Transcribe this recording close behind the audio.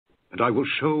And I will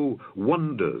show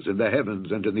wonders in the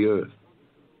heavens and in the earth,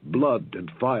 blood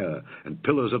and fire and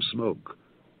pillars of smoke.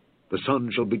 The sun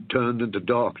shall be turned into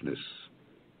darkness,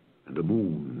 and the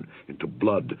moon into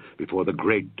blood before the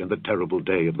great and the terrible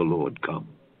day of the Lord come.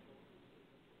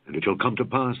 And it shall come to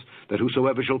pass that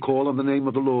whosoever shall call on the name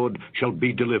of the Lord shall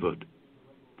be delivered.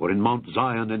 For in Mount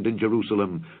Zion and in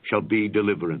Jerusalem shall be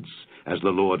deliverance, as the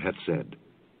Lord hath said,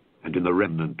 and in the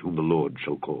remnant whom the Lord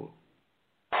shall call.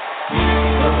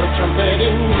 The trumpet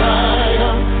in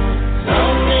Zion,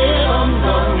 sounding on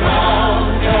the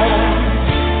mountain.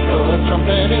 Blow a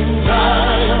trumpet in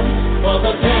Zion, for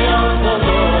the day of the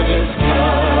Lord is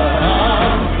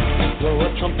come. Blow a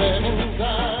trumpet in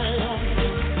Zion,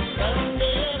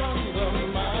 sounding on the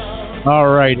mountain. All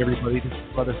right, everybody, this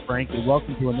is Brother Frank, and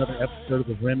welcome to another episode of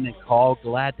The Remnant Call.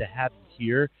 Glad to have you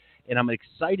here, and I'm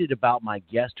excited about my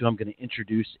guest, who I'm going to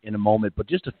introduce in a moment, but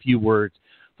just a few words.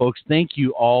 Folks, thank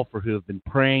you all for who have been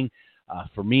praying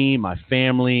for me, my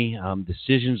family,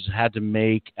 decisions I had to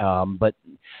make. But,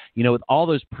 you know, with all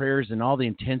those prayers and all the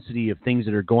intensity of things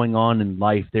that are going on in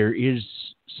life, there is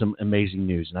some amazing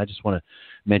news. And I just want to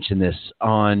mention this.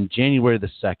 On January the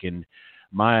 2nd,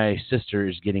 my sister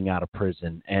is getting out of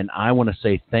prison, and I want to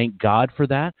say thank God for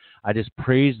that. I just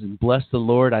praise and bless the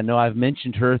Lord. I know I've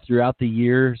mentioned her throughout the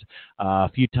years a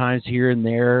few times here and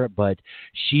there, but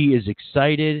she is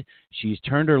excited. She's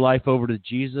turned her life over to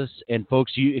Jesus. And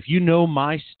folks, if you know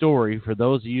my story, for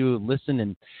those of you who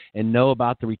listen and know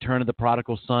about the return of the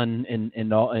prodigal son and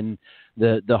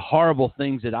the horrible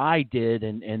things that I did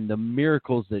and the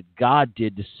miracles that God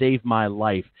did to save my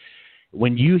life,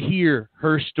 when you hear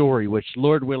her story, which,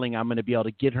 Lord willing, I'm going to be able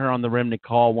to get her on the Remnant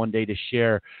Call one day to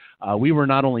share. We were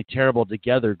not only terrible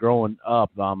together growing up,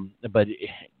 but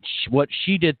what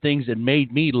she did, things that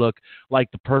made me look like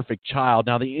the perfect child.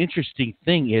 Now, the interesting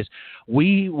thing is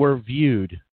we were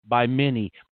viewed by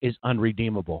many as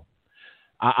unredeemable.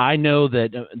 I know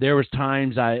that there was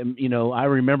times I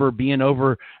remember being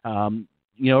over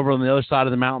over on the other side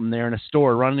of the mountain there in a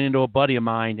store, running into a buddy of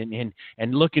mine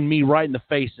and looking me right in the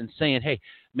face and saying, "Hey,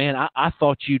 man, I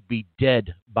thought you'd be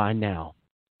dead by now."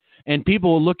 And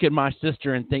people will look at my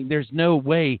sister and think there's no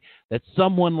way that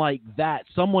someone like that,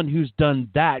 someone who's done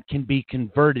that, can be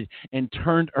converted and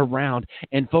turned around.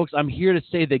 And folks, I'm here to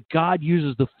say that God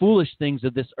uses the foolish things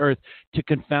of this earth to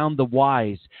confound the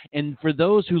wise. And for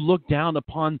those who look down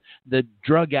upon the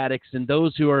drug addicts and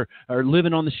those who are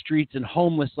living on the streets and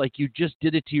homeless like you just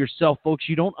did it to yourself, folks,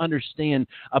 you don't understand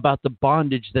about the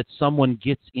bondage that someone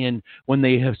gets in when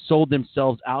they have sold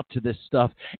themselves out to this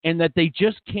stuff, and that they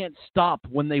just can't stop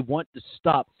when they want to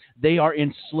stop. They are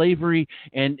in slavery,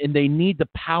 and they need the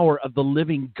power of the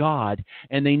living God,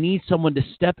 and they need someone to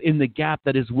step in the gap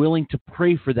that is willing to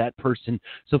pray for that person.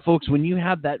 So, folks, when you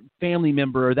have that family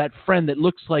member or that friend that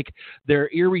looks like they're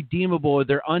irredeemable or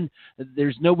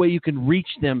there's no way you can reach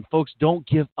them, folks, don't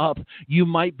give up. You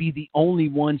might be the only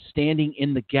one standing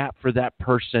in the gap for that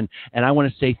person. And I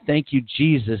want to say thank you,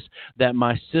 Jesus, that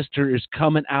my sister is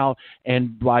coming out,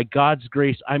 and by God's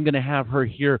grace, I'm going to have her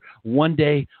here one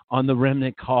day on the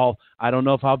Remnant Call. I don't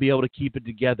know if I'll be able to keep it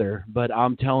together, but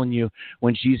I'm telling you,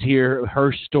 when she's here,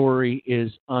 her story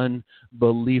is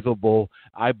unbelievable.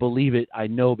 I believe it. I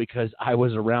know, because I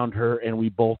was around her, and we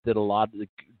both did a lot of the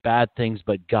bad things,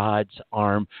 but God's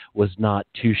arm was not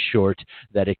too short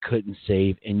that it couldn't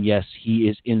save. And yes, He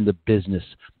is in the business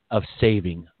of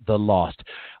saving the lost.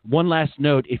 One last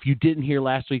note, if you didn't hear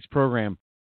last week's program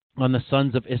on the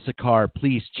sons of Issachar,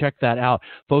 please check that out.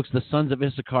 Folks, the sons of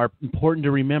Issachar, important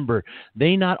to remember,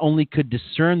 they not only could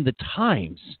discern the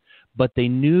times, but they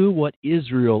knew what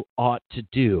Israel ought to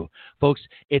do. Folks,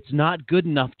 it's not good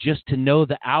enough just to know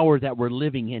the hour that we're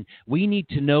living in. We need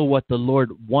to know what the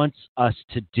Lord wants us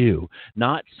to do,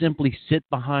 not simply sit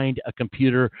behind a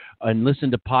computer and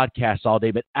listen to podcasts all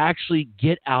day, but actually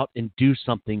get out and do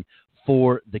something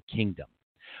for the kingdom.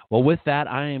 Well, with that,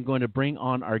 I am going to bring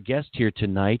on our guest here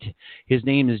tonight. His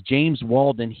name is James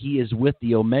Waldon. He is with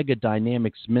the Omega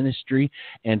Dynamics Ministry.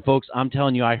 And, folks, I'm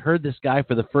telling you, I heard this guy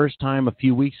for the first time a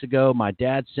few weeks ago. My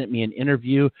dad sent me an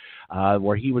interview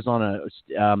where he was on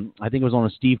I think it was on a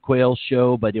Steve Quayle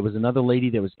show, but it was another lady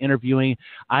that was interviewing.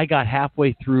 I got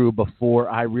halfway through before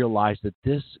I realized that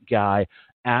this guy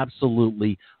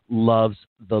absolutely loves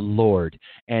the Lord.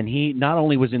 And he not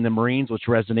only was in the Marines, which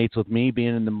resonates with me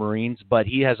being in the Marines, but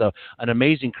he has an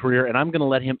amazing career. And I'm going to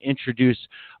let him introduce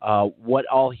what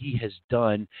all he has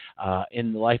done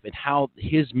in life and how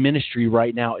his ministry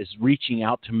right now is reaching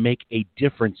out to make a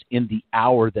difference in the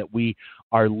hour that we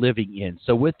are living in.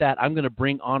 So with that, I'm going to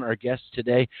bring on our guest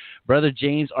today. Brother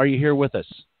James, are you here with us?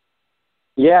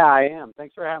 Yeah, I am.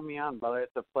 Thanks for having me on, brother.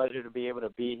 It's a pleasure to be able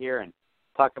to be here and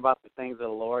talk about the things of the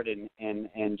Lord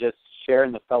and just share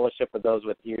in the fellowship of those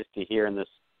with ears to hear in this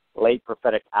late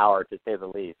prophetic hour, to say the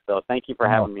least. So thank you for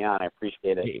having me on. I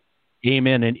appreciate it.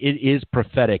 Amen. And it is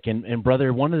prophetic. And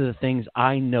brother, one of the things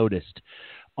I noticed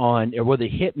that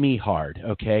hit me hard,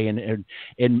 okay,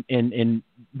 and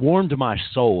warmed my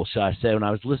soul, shall I say, when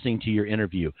I was listening to your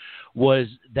interview, was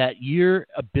that your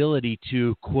ability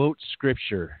to quote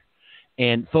Scripture.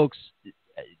 And folks,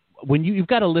 when you've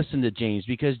got to listen to James,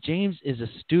 because James is a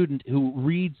student who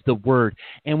reads the Word,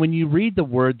 and when you read the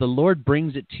Word, the Lord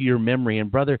brings it to your memory.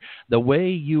 And brother, the way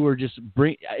you were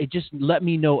it just let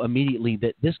me know immediately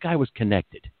that this guy was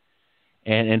connected,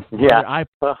 and brother, I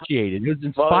appreciate it. It was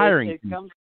inspiring.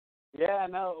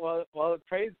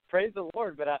 Praise the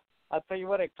Lord. But I'll tell you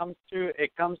what, it comes through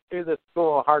the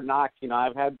school of hard knocks. You know,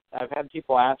 I've had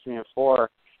people ask me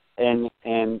before, and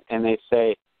they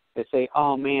say,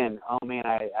 oh man,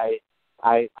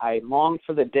 I long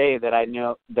for the day that I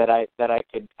know that I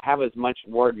could have as much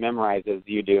word memorized as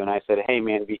you do. And I said, hey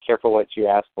man, be careful what you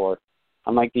ask for.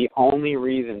 I'm like, the only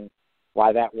reason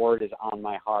why that word is on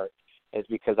my heart is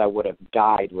because I would have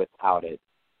died without it.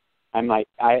 I'm like,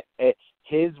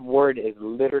 His word is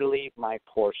literally my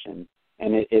portion,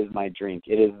 and it is my drink.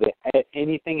 It is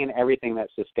anything and everything that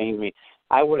sustains me.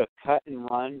 I would have cut and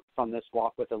run from this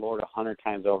walk with the Lord 100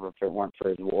 times over if it weren't for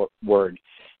His word.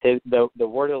 The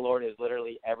word of the Lord is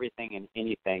literally everything and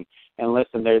anything. And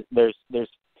listen, there's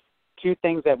two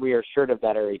things that we are assured of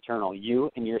that are eternal: you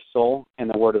and your soul, and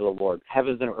the word of the Lord.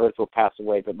 Heavens and earth will pass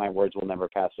away, but my words will never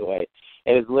pass away.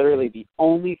 It is literally the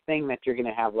only thing that you're going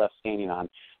to have left standing on.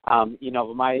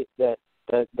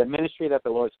 The ministry that the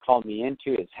Lord's called me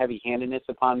into is heavy-handedness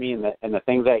upon me, and the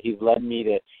things that He's led me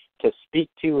to speak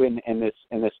to in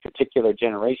this particular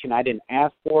generation. I didn't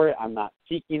ask for it. I'm not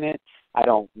seeking it. I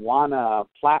don't want a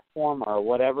platform or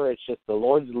whatever. It's just the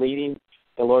Lord's leading.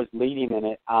 The Lord's leading in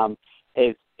it.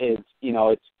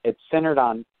 It's centered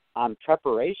on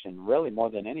preparation, really, more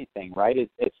than anything, right?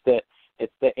 It's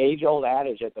the age-old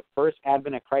adage: at the first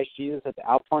advent of Christ Jesus, at the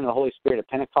outpouring of the Holy Spirit at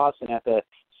Pentecost, and at the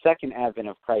second advent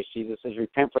of Christ Jesus, is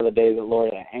repent, for the day of the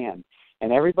Lord at hand.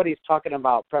 And everybody's talking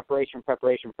about preparation,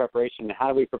 and how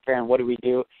do we prepare and what do we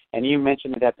do? And you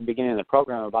mentioned it at the beginning of the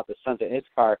program about the sons of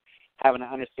Issachar having an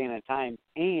understanding of time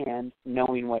and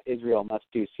knowing what Israel must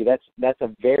do. See, that's a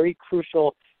very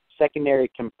crucial secondary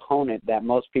component that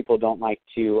most people don't like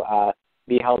to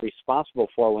be held responsible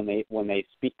for when they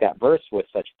speak that verse with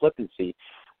such flippancy.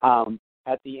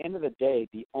 At the end of the day,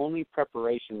 the only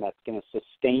preparation that's going to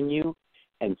sustain you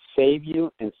and save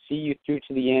you and see you through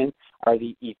to the end are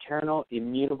the eternal,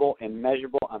 immutable,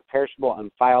 immeasurable, unperishable,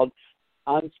 undefiled,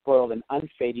 unspoiled, and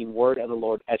unfading word of the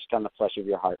Lord etched on the flesh of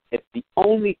your heart. It's the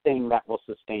only thing that will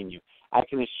sustain you. I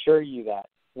can assure you that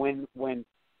when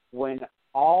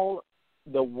all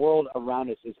the world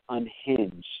around us is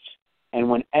unhinged, and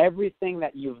when everything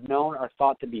that you've known or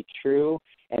thought to be true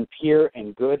and pure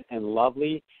and good and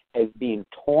lovely is being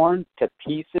torn to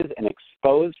pieces and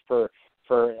exposed for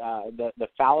the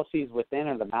fallacies within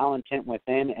or the malintent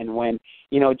within, and when,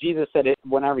 Jesus said,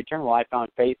 when I return, will I find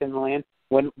faith in the land?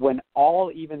 When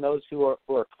all, even those who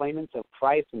are claimants of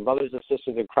Christ and brothers and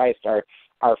sisters in Christ are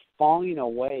falling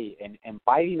away and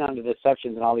biting onto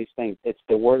deceptions and all these things, it's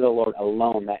the word of the Lord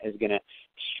alone that is going to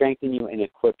strengthen you and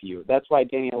equip you. That's why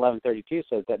Daniel 11:32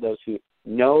 says that those who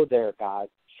know their God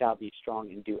shall be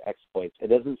strong and do exploits. It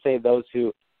doesn't say those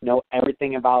who know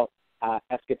everything about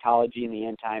eschatology in the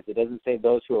end times. It doesn't say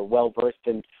those who are well-versed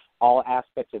in all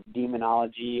aspects of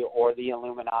demonology or the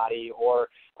Illuminati or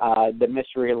the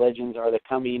mystery religions or the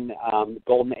coming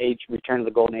golden age, return of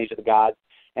the golden age of the gods,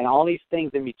 and all these things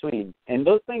in between. And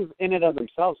those things in and of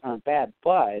themselves aren't bad,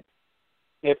 but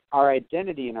if our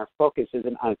identity and our focus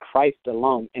isn't on Christ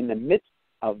alone, in the midst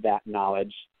of that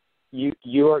knowledge,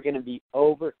 you are going to be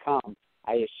overcome,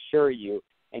 I assure you,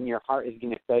 and your heart is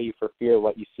going to fail you for fear of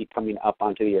what you see coming up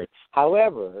onto the earth.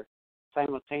 However,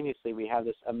 simultaneously, we have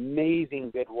this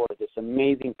amazing good word, this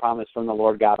amazing promise from the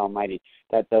Lord God Almighty,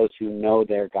 that those who know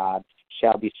their God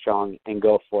shall be strong and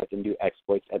go forth and do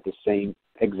exploits at the same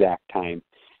exact time.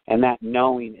 And that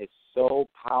knowing is so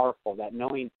powerful. That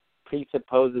knowing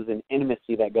presupposes an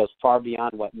intimacy that goes far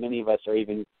beyond what many of us are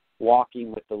even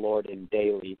walking with the Lord in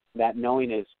daily. That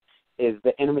knowing is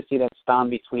the intimacy that's found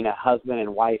between a husband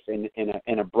and wife in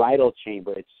a bridal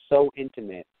chamber. It's so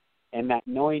intimate. And that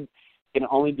knowing can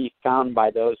only be found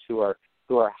by those who are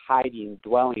hiding,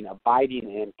 dwelling,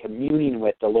 abiding, and communing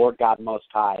with the Lord God Most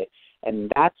High.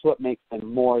 And that's what makes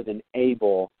them more than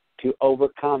able to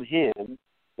overcome him,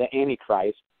 the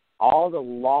Antichrist, all the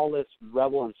lawless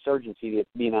rebel insurgency that's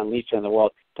being unleashed in the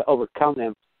world, to overcome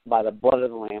them by the blood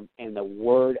of the Lamb and the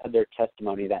word of their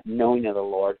testimony, that knowing of the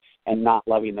Lord, and not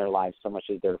loving their lives so much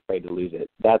as they're afraid to lose it.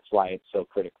 That's why it's so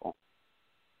critical.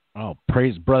 Oh,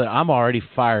 praise, brother! I'm already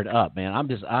fired up, man.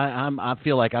 I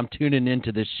feel like I'm tuning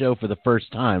into this show for the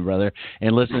first time, brother,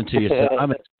 and listening to you. So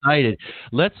I'm excited.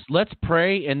 Let's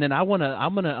pray, and then I'm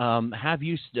gonna have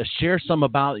you share some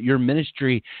about your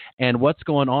ministry and what's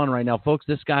going on right now, folks.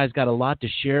 This guy's got a lot to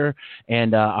share,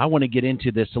 and I want to get into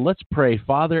this. So let's pray,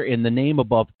 Father, in the name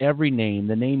above every name,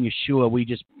 the name Yeshua. We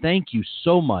just thank you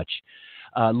so much,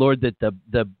 Lord, that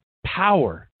the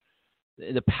power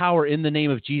in the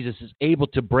name of Jesus is able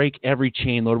to break every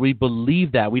chain, Lord. We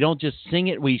believe that. We don't just sing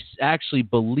it. We actually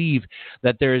believe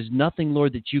that there is nothing,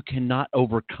 Lord, that you cannot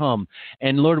overcome.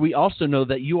 And, Lord, we also know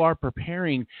that you are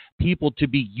preparing people to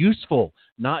be useful,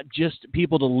 not just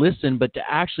people to listen, but to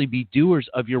actually be doers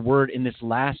of your word in this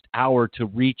last hour to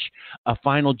reach a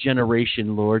final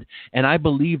generation, Lord. And I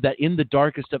believe that in the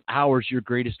darkest of hours, your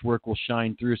greatest work will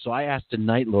shine through. So I ask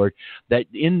tonight, Lord, that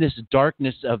in this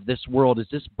darkness of this world, as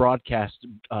this broadcast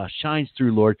shines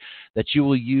through, Lord, that you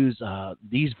will use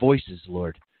these voices,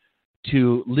 Lord,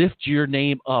 to lift your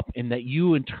name up, and that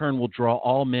you in turn will draw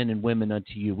all men and women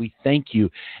unto you. We thank you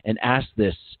and ask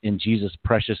this in Jesus'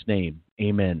 precious name.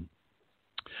 Amen.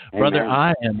 Amen. Brother,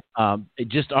 I am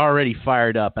just already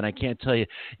fired up, and I can't tell you.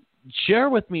 Share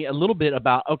with me a little bit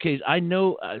about, I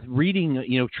know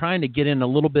reading, trying to get in a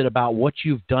little bit about what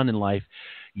you've done in life.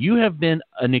 You have been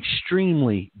an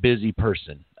extremely busy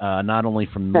person, not only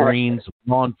from the Marines,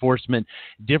 law enforcement,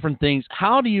 different things.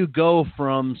 How do you go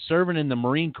from serving in the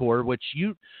Marine Corps, which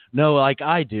you know, like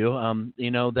I do,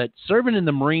 that serving in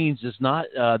the Marines is not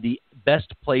the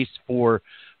best place for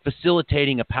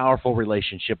facilitating a powerful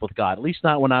relationship with God. At least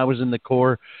not when I was in the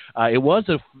Corps. It was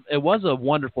a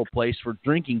wonderful place for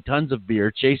drinking tons of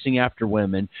beer, chasing after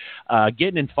women,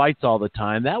 getting in fights all the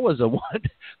time. That was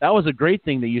a great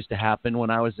thing that used to happen when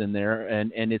I was in there,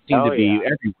 and it seemed to be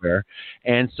everywhere.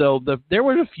 And so there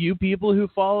were a few people who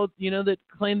followed, that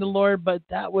claimed the Lord, but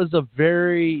that was a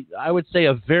very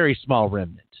small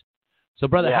remnant. So,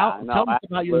 brother, tell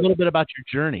me a little bit about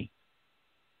your journey.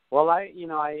 Well,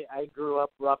 I grew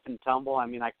up rough and tumble. I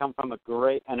mean, I come from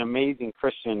an amazing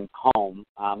Christian home.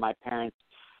 My parents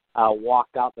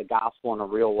walked out the gospel in a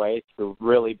real way through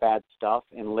really bad stuff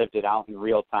and lived it out in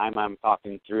real time. I'm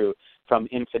talking through from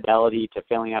infidelity to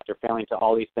failing after failing to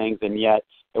all these things, and yet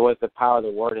it was the power of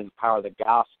the word and the power of the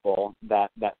gospel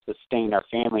that sustained our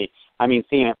family. I mean,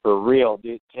 seeing it for real,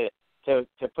 dude, to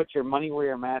put your money where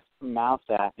your mouth's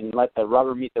at and let the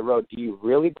rubber meet the road. Do you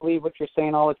really believe what you're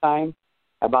saying all the time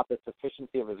about the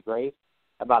sufficiency of his grace,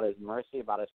 about his mercy,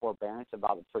 about his forbearance,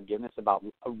 about forgiveness, about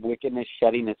wickedness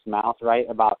shedding its mouth, right?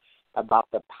 About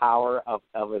the power of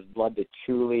his blood to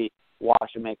truly wash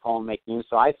and make whole and make new.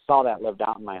 So I saw that lived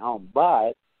out in my home.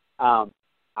 But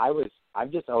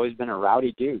I've just always been a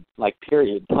rowdy dude, like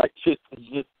period. Like just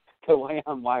the way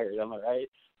I'm wired, am I right?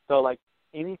 So like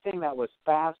anything that was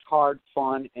fast, hard,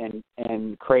 fun,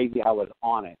 and crazy, I was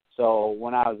on it. So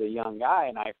when I was a young guy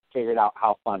and I figured out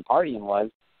how fun partying was,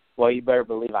 well, you better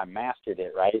believe I mastered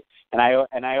it, right? And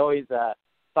I always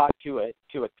thought to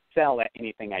excel at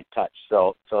anything I touched.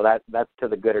 So that's to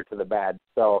the good or to the bad.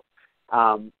 So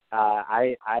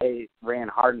I ran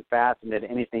hard and fast and did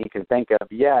anything you can think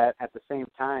of. Yet at the same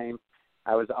time,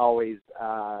 I was always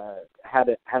had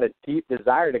a deep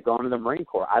desire to go into the Marine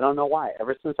Corps. I don't know why.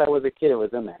 Ever since I was a kid, it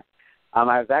was in there. I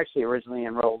was actually originally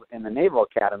enrolled in the Naval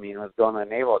Academy and was going to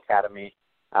the Naval Academy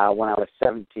when I was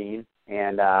 17,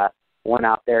 and went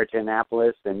out there to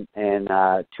Annapolis and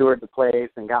toured the place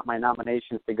and got my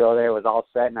nominations to go there. It was all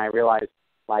set, and I realized,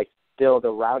 like, still the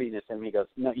rowdiness in me goes,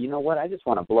 no, you know what? I just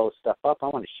want to blow stuff up. I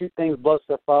want to shoot things, blow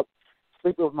stuff up,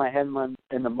 sleep with my head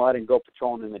in the mud, and go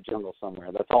patrolling in the jungle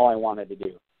somewhere. That's all I wanted to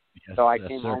do. Yes, so I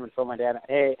came home and told my dad,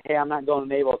 hey, I'm not going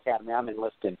to Naval Academy. I'm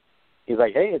enlisting. He's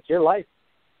like, hey, it's your life.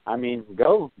 I mean,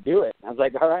 go do it. I was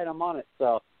like, all right, I'm on it.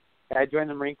 So I joined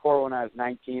the Marine Corps when I was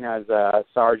 19. I was a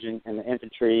sergeant in the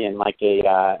infantry and like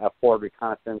a forward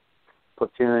reconnaissance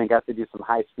platoon, and got to do some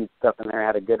high-speed stuff in there. I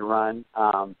had a good run.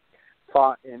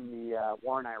 Fought in the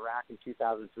war in Iraq in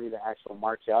 2003, the actual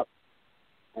march up.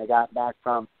 I got out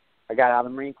of the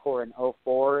Marine Corps in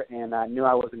 2004, and I knew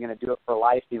I wasn't going to do it for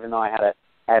life, even though I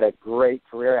had a great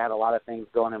career. I had a lot of things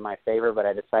going in my favor, but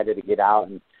I decided to get out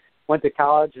and went to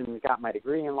college and got my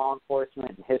degree in law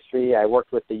enforcement and history. I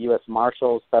worked with the U.S.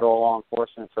 Marshals, federal law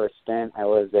enforcement for a stint. I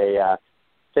was a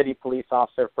city police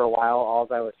officer for a while. All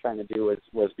I was trying to do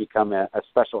was become a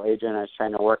special agent. I was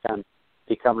trying to work on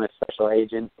becoming a special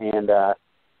agent, and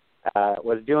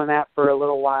was doing that for a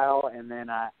little while, and then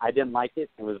I didn't like it.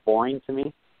 It was boring to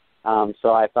me.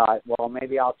 So I thought, well,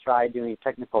 maybe I'll try doing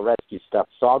technical rescue stuff.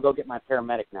 So I'll go get my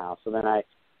paramedic now. So then I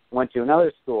went to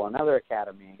another school, another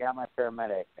academy, got my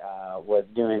paramedic, was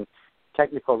doing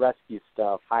technical rescue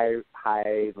stuff,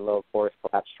 high, low force,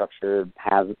 collapse structure,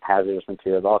 hazardous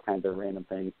materials, all kinds of random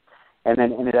things, and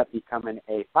then ended up becoming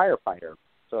a firefighter.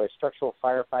 So a structural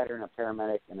firefighter and a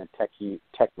paramedic and a tech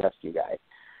rescue guy.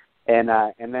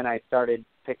 And then I started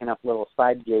picking up little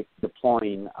side gigs,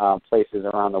 deploying places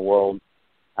around the world,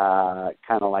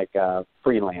 kind of like a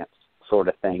freelance sort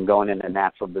of thing, going into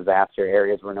natural disaster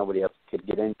areas where nobody else could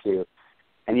get into,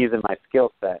 and using my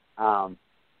skill set.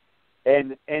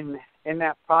 And in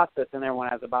that process, and then when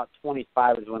I was about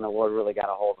 25 is when the Lord really got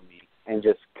a hold of me and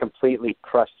just completely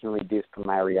crushed and reduced to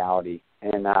my reality.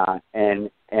 And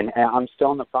I'm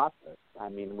still in the process. I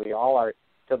mean, we all are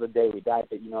till the day we die,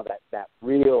 but that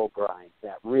real grind,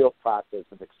 that real process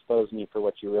of exposing you for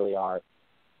what you really are,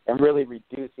 and really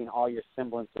reducing all your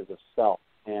semblances of self,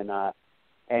 and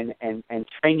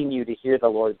training you to hear the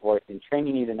Lord's voice, and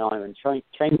training you to know Him, and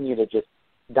training you to just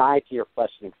die to your flesh,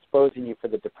 and exposing you for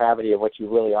the depravity of what you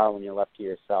really are when you're left to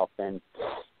yourself. And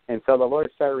so the Lord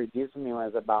started reducing me when I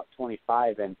was about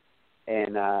 25, and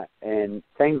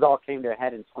things all came to a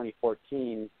head in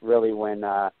 2014, really, when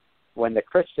the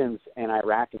Christians in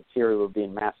Iraq and Syria were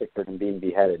being massacred and being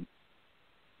beheaded.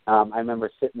 I remember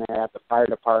sitting there at the fire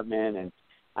department, and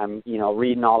I'm,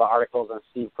 reading all the articles on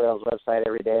Steve Quayle's website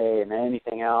every day and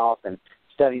anything else, and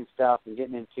studying stuff and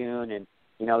getting in tune. And,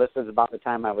 this was about the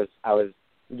time I was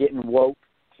getting woke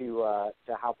to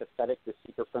how pathetic the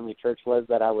seeker-friendly church was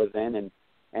that I was in,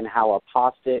 and how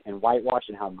apostate and whitewashed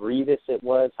and how grievous it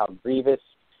was, how grievous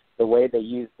the way they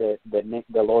used the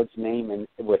Lord's name and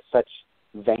with such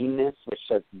vainness, with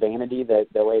such vanity, the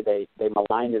way they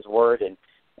maligned His word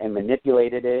and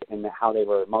manipulated it, and how they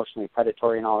were emotionally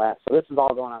predatory and all that. So this is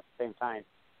all going on at the same time.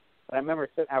 But I remember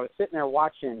I was sitting there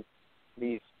watching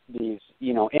these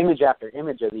image after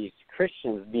image of these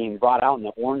Christians being brought out in the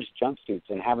orange jumpsuits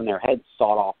and having their heads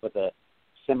sawed off with a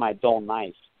semi-dull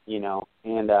knife,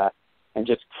 and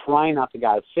just crying out to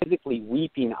God, physically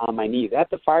weeping on my knees at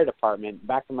the fire department,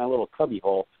 back in my little cubby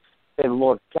hole, saying,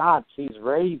 Lord God, please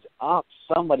raise up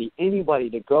somebody, anybody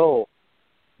to go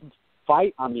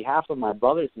fight on behalf of my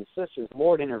brothers and sisters.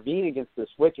 Lord, intervene against this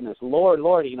wickedness. Lord,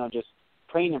 just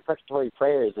praying imprecatory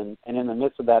prayers. And in the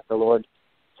midst of that, the Lord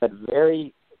said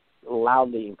very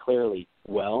loudly and clearly,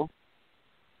 well,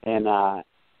 and I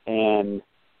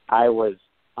was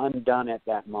undone at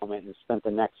that moment and spent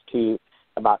the next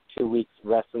about 2 weeks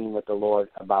wrestling with the Lord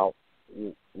about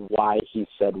why He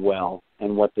said well,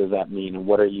 and what does that mean, and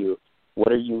what are you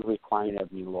requiring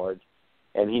of me, Lord?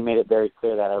 And He made it very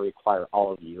clear that I require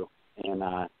all of you,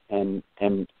 and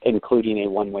including a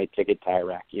one-way ticket to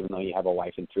Iraq, even though you have a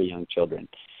wife and 3 young children.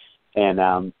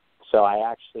 And so I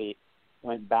actually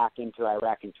went back into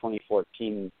Iraq in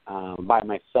 2014 by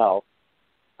myself,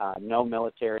 no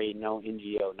military, no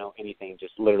NGO, no anything,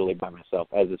 just literally by myself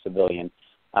as a civilian.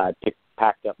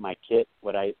 Packed up my kit,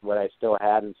 what I still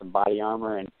had, and some body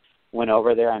armor, and went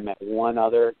over there. I met one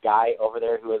other guy over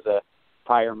there who was a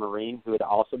prior Marine who had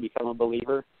also become a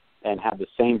believer and had the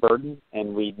same burden,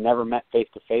 and we'd never met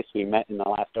face-to-face. We met in the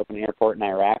last open airport in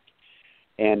Iraq,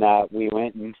 and we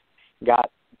went and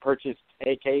purchased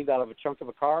AKs out of a trunk of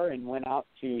a car and went out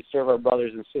to serve our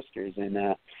brothers and sisters,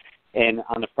 and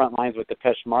on the front lines with the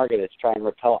Peshmerga to try and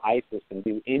repel ISIS and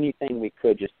do anything we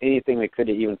could, just anything we could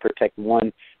to even protect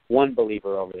one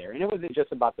believer over there. And it wasn't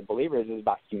just about the believers, it was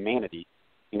about humanity.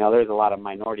 There's a lot of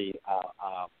minority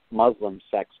Muslim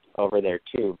sects over there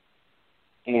too.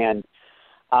 And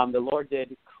the Lord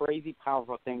did crazy,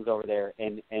 powerful things over there,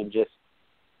 and just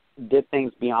did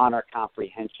things beyond our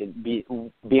comprehension,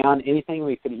 beyond anything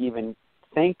we could even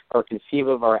think or conceive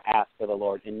of or ask of the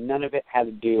Lord. And none of it had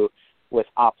to do with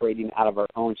operating out of our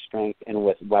own strength and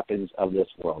with weapons of this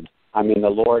world. I mean, the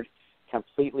Lord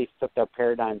completely flipped our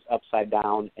paradigms upside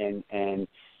down and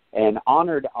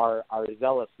honored our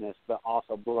zealousness, but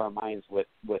also blew our minds with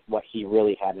what He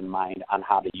really had in mind on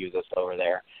how to use us over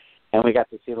there. And we got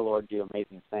to see the Lord do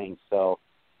amazing things. So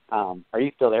are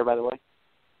you still there, by the way?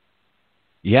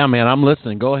 Yeah, man, I'm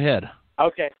listening. Go ahead.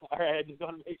 Okay, all right. I just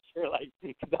want to make sure,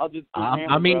 because I'll just.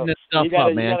 I'm eating this stuff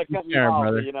up, man. Keep sharing,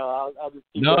 brother. I'll just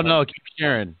keep No, keep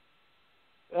sharing.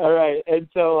 All right, and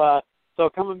so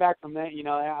coming back from that,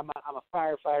 I'm a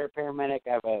firefighter, paramedic.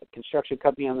 I have a construction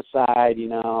company on the side,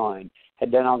 and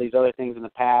had done all these other things in the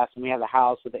past. And we have a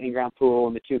house with the in-ground pool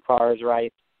and the 2 cars,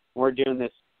 right? We're doing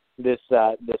this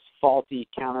faulty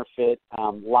counterfeit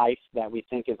life that we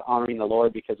think is honoring the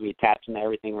Lord because we attach Him to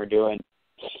everything we're doing.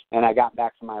 And I got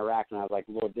back from Iraq, and I was like,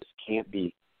 Lord, this can't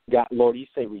be God, Lord, you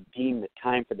say redeem the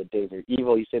time for the days are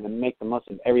evil. You say to make the most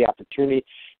of every opportunity.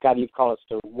 God, you've called us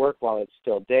to work while it's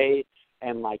still day.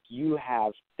 And like you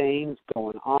have things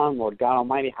going on, Lord God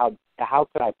Almighty, how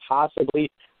could I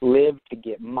possibly live to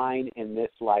get mine in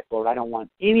this life, Lord? I don't want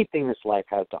anything this life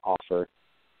has to offer.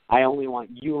 I only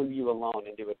want you and you alone,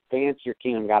 and to advance your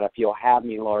kingdom, God. If you'll have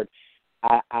me, Lord,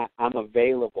 I'm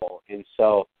available. And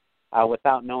so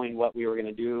without knowing what we were going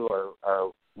to do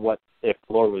or what if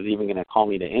the Lord was even going to call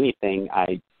me to anything,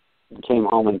 I came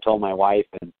home and told my wife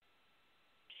and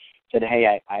said,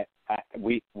 hey,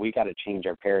 we got to change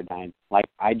our paradigm. Like,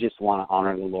 I just want to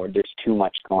honor the Lord. There's too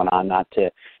much going on not to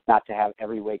have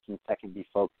every waking second be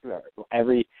focused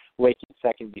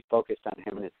on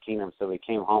Him and His kingdom. So we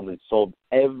came home and sold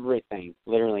everything,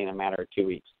 literally in a matter of 2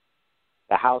 weeks.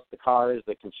 The house, the cars,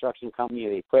 the construction company,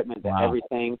 the equipment,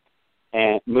 everything,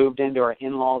 and moved into our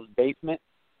in-laws' basement.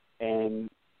 And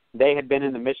they had been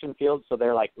in the mission field, so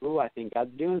they're like, ooh, I think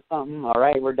God's doing something. All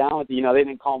right, we're down with you. You know, they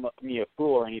didn't call me a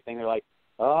fool or anything. They're like,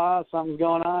 oh, something's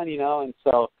going on, you know. And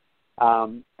so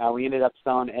we ended up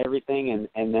selling everything,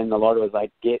 and then the Lord was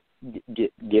like, give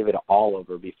it all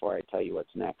over before I tell you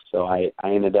what's next. So I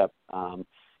ended up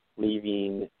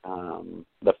leaving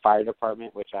the fire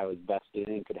department, which I was vested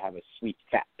in, could have a sweet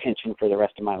fat pension for the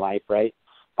rest of my life, right?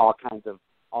 All kinds of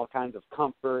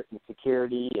comfort and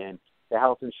security and the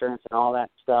health insurance and all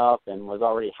that stuff, and was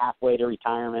already halfway to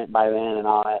retirement by then and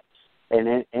all that.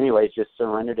 And anyways, just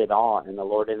surrendered it all, and the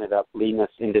Lord ended up leading us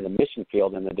into the mission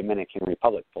field in the Dominican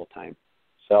Republic full time.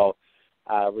 So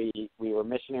we were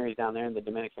missionaries down there in the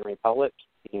Dominican Republic,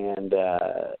 and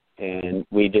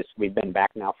we've been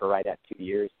back now for right at 2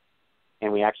 years,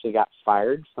 and we actually got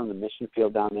fired from the mission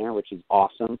field down there, which is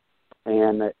awesome.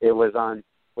 And it was on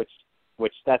which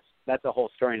that's a whole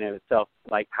story in itself.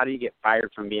 Like, how do you get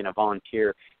fired from being a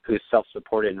volunteer who's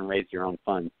self-supported and raised your own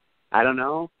funds? I don't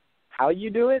know how you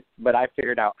do it, but I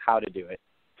figured out how to do it.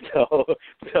 So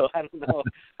I don't know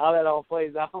how that all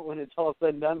plays out when it's all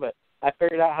said and done, but I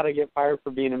figured out how to get fired for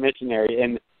being a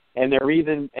missionary. And their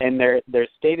reason, and their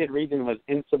stated reason was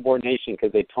insubordination,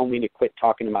 because they told me to quit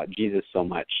talking about Jesus so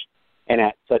much and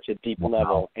at such a deep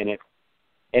level, and it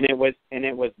was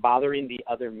bothering the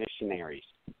other missionaries.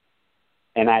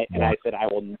 And I said, I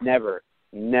will never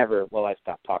will I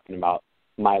stop talking about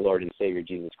my Lord and Savior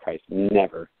Jesus Christ,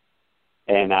 never.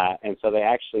 And so they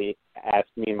actually asked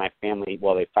me and my family.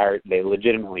 Well, they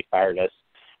legitimately fired us.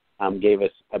 Gave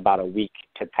us about a week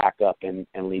to pack up and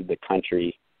leave the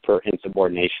country for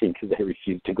insubordination, because they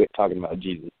refused to quit talking about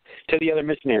Jesus to the other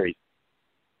missionaries,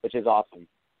 which is awesome.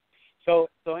 So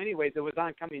anyways, it was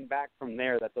on coming back from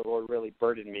there that the Lord really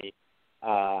burdened me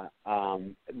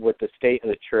with the state of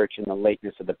the church and the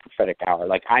lateness of the prophetic hour.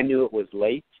 Like, I knew it was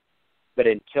late, but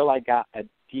until I got a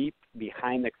deep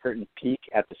behind the curtain peek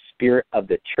at the spirit of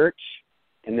the church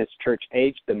in this church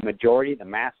age, the majority, the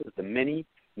masses, the many,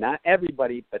 not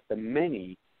everybody, but the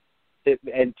many,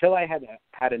 until I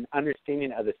had an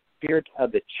understanding of the spirit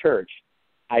of the church,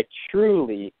 I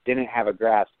truly didn't have a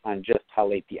grasp on just how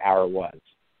late the hour was.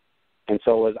 And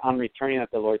so it was on returning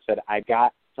that the Lord said, I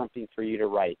got something for you to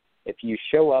write. If you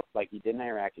show up like you did in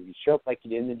Iraq, if you show up like you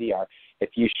did in the DR,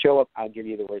 if you show up, I'll give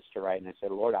you the words to write. And I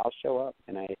said, Lord, I'll show up.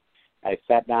 And I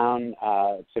sat down,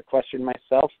 sequestered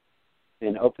myself,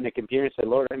 and opened the computer and said,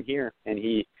 Lord, I'm here. And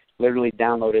He literally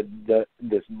downloaded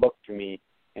this book to me,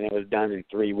 and it was done in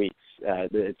 3 weeks.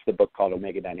 It's the book called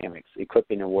Omega Dynamics,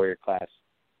 Equipping a Warrior Class,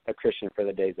 a Christian for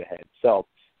the Days Ahead. So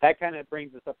that kind of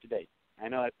brings us up to date. I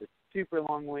know that's a super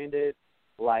long-winded,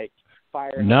 like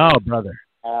fire. No, brother.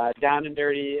 Down and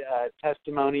dirty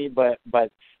testimony, but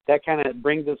that kind of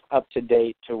brings us up to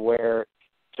date to where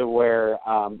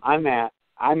I'm at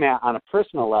on a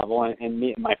personal level, and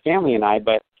me, my family and I,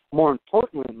 but more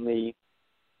importantly,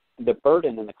 the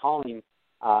burden and the calling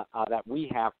that we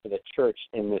have for the church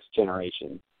in this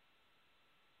generation.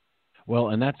 Well,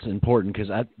 and that's important, because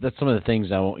that's some of the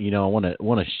things I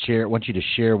want you to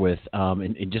share with.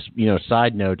 And just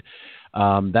side note,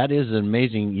 that is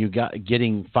amazing. You got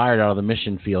getting fired out of the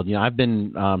mission field. I've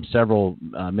been several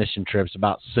mission trips,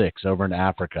 about 6 over in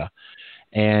Africa,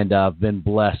 and I've been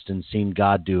blessed and seen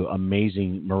God do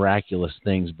amazing, miraculous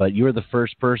things. But you're the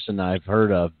first person I've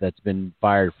heard of that's been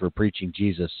fired for preaching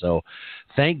Jesus. So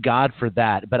thank God for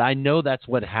that. But I know that's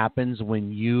what happens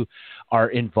when you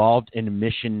are involved in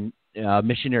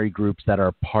missionary groups that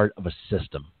are part of a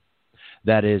system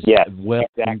that is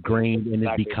ingrained and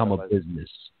has become a business.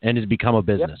 And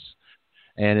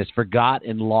it's forgot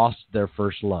and lost their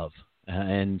first love.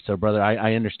 And so, brother,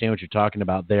 I understand what you're talking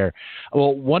about there.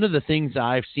 Well, one of the things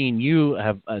I've seen you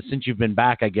have since you've been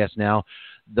back, I guess now,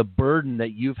 the burden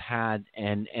that you've had,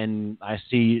 and I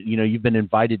see, you've been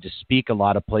invited to speak a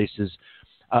lot of places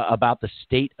about the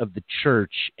state of the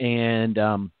church, and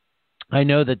I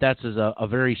know that that's a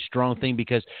very strong thing,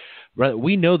 because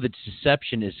we know that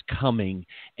deception is coming,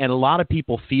 and a lot of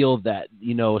people feel that,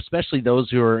 especially those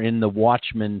who are in the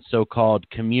Watchman so-called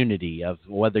community, of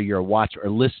whether you're a watch or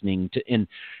listening to,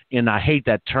 and I hate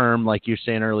that term, like you're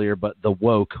saying earlier, but the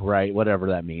woke, right, whatever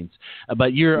that means.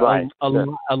 But you're right.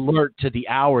 Alert to the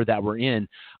hour that we're in.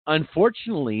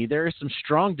 Unfortunately, there is some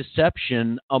strong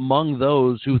deception among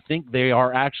those who think they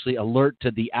are actually alert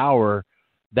to the hour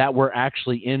that we're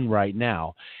actually in right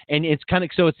now. And it's kind of,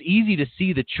 so it's easy to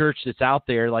see the church that's out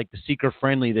there, like the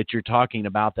seeker-friendly that you're talking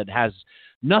about, that has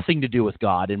nothing to do with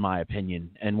God, in my opinion,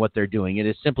 and what they're doing. It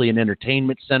is simply an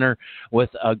entertainment center with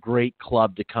a great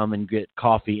club to come and get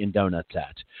coffee and donuts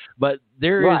at. But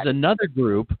there is another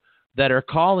group that are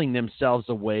calling themselves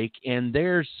awake, and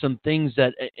there's some things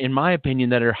that, in my opinion,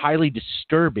 that are highly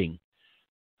disturbing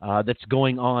that's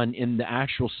going on in the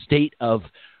actual state of,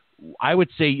 I would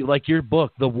say, like your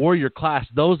book, The Warrior Class,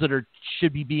 those that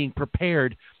should be being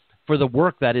prepared for the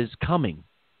work that is coming.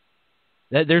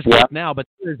 There's work now, but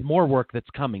there's more work that's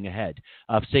coming ahead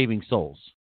of saving souls.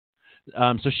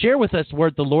 So share with us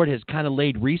where the Lord has kind of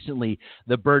laid recently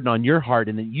the burden on your heart,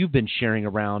 and that you've been sharing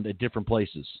around at different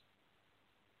places.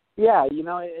 Yeah,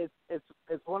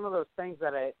 it's one of those things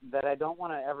that I don't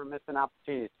want to ever miss an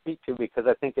opportunity to speak to, because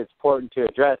I think it's important to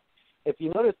address. If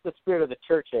you notice the spirit of the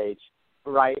church age,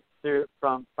 right, through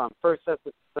from 1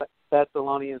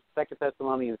 Thessalonians, 2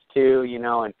 Thessalonians 2,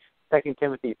 and 2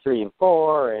 Timothy 3 and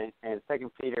 4, and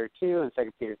 2 Peter 2 and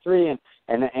 2 Peter 3,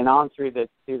 and on through the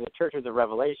churches of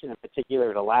Revelation, in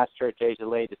particular the last church age, the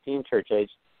Laodicean church age.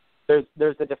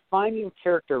 There's a defining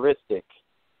characteristic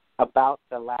about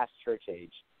the last church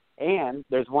age. And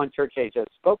there's one church age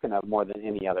that's spoken of more than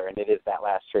any other, and it is that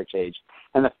last church age.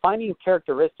 And the defining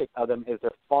characteristic of them is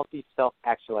their faulty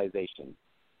self-actualization.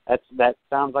 That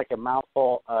sounds like a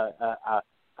mouthful, a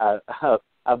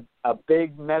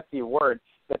big, messy word,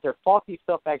 but their faulty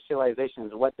self-actualization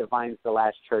is what defines the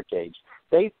last church age.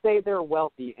 They say they're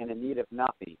wealthy and in need of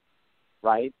nothing,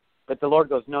 right? But the Lord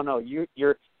goes, no, your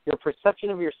perception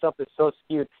of yourself is so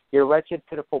skewed. You're wretched,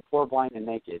 pitiful, poor, blind, and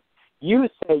naked. You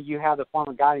say you have the form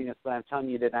of godliness, but I'm telling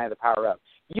you deny the power of.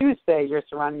 You say you're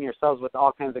surrounding yourselves with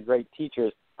all kinds of great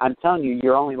teachers. I'm telling you,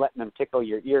 you're only letting them tickle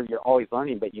your ear. You're always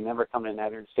learning, but you never come to an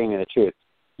understanding of the truth.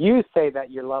 You say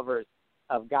that you're lovers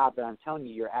of God, but I'm telling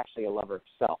you, you're actually a lover of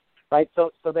self, right?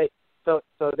 So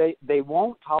they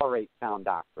won't tolerate sound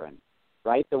doctrine,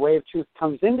 right? The way of truth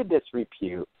comes into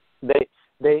disrepute.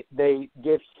 They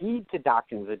give heed to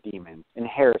doctrines of demons and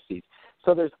heresies.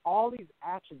 So there's all these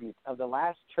attributes of the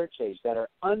last church age that are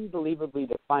unbelievably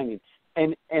defining.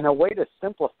 And a way to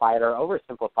simplify it or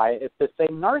oversimplify it is to say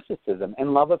narcissism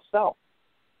and love of self.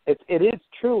 It is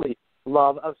truly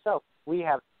love of self. We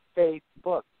have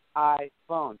Facebook,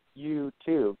 iPhone,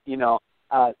 YouTube,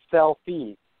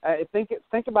 selfie.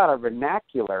 Think about our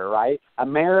vernacular, right?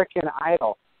 American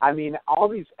Idol. I mean, all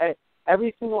these,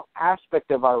 every single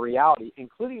aspect of our reality,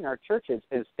 including our churches,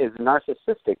 is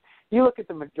narcissistic. You look at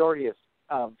the majority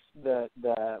of the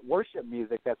worship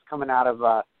music that's coming out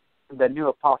of the new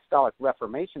apostolic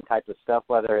Reformation type of stuff,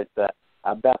 whether it's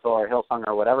Bethel or Hillsong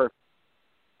or whatever.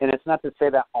 And it's not to say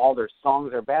that all their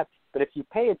songs are bad, but if you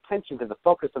pay attention to the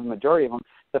focus of the majority of them,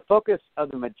 the focus of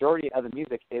the majority of the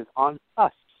music is on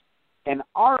us and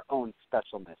our own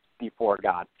specialness before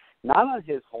God, not on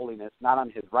His holiness, not on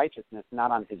His righteousness, not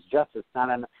on His justice, not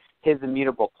on His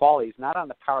immutable qualities, not on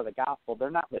the power of the gospel. They're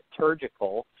not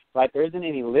liturgical, right? There isn't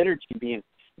any liturgy being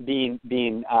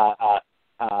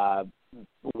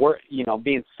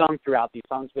sung throughout these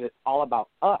songs, but it's all about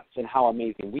us and how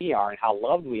amazing we are and how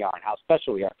loved we are and how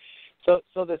special we are.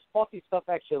 So this faulty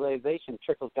self-actualization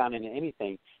trickles down into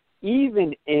anything,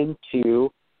 even into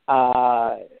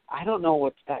I don't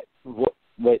know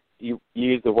what you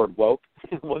use the word woke.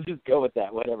 We'll just go with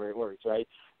that, whatever it works, right?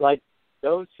 Like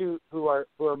those who are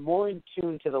more in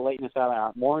tune to the lateness of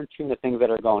our, more in tune to things that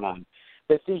are going on.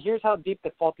 But see, here's how deep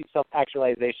the faulty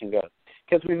self-actualization goes.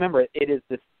 Because remember, it is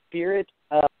the spirit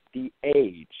of the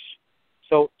age.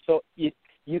 So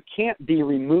you can't be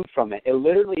removed from it. It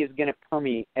literally is going to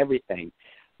permeate everything.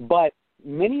 But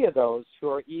many of those who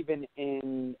are even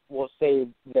in, we'll say,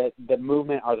 the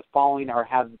movement or the following or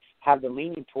have the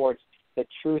leaning towards the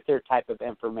truther type of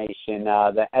information,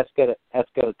 the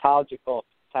eschatological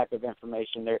type of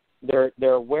information.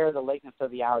 They're aware of the lateness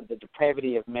of the hour, the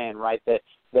depravity of men, right? The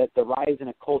rise in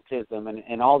occultism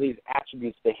and all these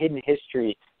attributes, the hidden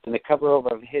history and the cover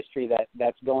over of history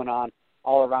that's going on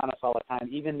all around us all the time.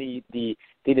 Even the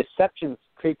deceptions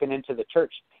creeping into the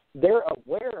church. They're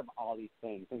aware of all these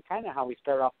things, and kind of how we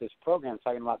started off this program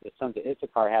talking about the sons of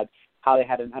Issachar how they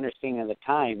had an understanding of the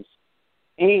times,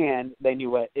 and they knew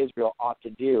what Israel ought to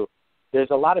do.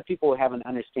 There's a lot of people who have an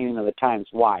understanding of the times.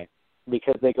 Why?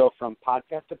 Because they go from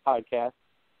podcast to podcast,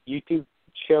 YouTube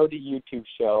show to YouTube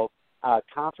show,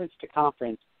 conference to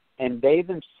conference, and they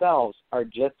themselves are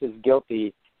just as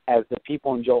guilty as the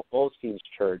people in Joel Osteen's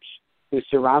church who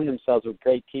surround themselves with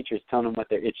great teachers telling them what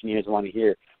their itching ears want to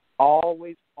hear.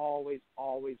 Always, always,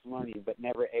 always learning, but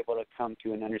never able to come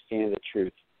to an understanding of the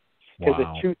truth. Because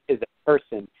the truth is a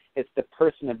person. It's the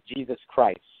person of Jesus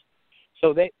Christ.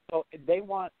 So they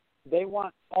want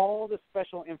all the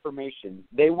special information.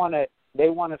 They want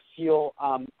to feel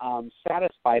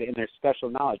satisfied in their special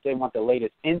knowledge. They want the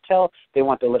latest intel. They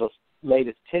want the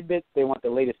latest tidbits. They want the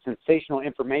latest sensational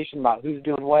information about who's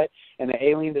doing what, and the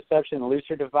alien deception, the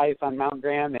Lucifer device on Mount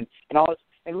Graham, and all this.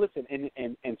 And listen,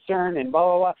 and CERN, and blah,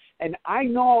 blah, blah. And I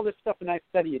know all this stuff, and I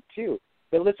study it too.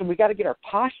 But listen, we got to get our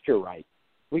posture right.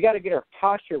 We got to get our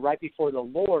posture right before the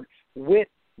Lord with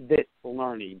this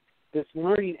learning. This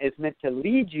learning is meant to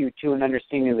lead you to an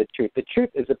understanding of the truth. The truth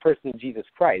is the person of Jesus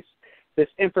Christ. This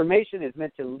information is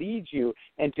meant to lead you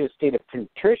into a state of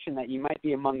contrition that you might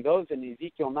be among those in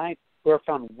Ezekiel 9 who are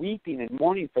found weeping and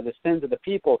mourning for the sins of the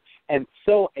people. And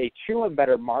so a true and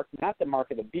better mark, not the mark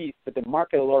of the beast, but the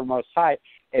mark of the Lord Most High,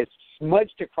 is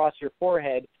smudged across your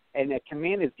forehead, and a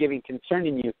command is given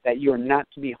concerning you that you are not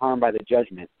to be harmed by the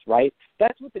judgments, right?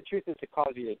 That's what the truth is to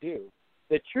cause you to do.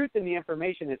 The truth in the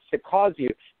information is to cause you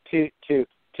to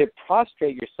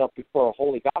prostrate yourself before a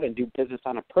holy God and do business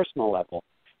on a personal level,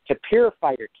 to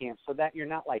purify your camp so that you're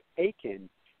not like Achan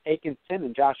sinned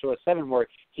in Joshua 7, where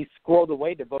he squirreled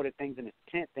away devoted things in his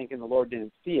tent thinking the Lord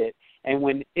didn't see it. And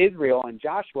when Israel and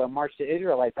Joshua marched the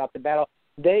Israelites out to battle,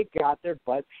 they got their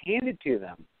butts handed to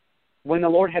them. When the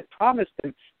Lord had promised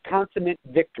them consummate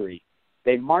victory,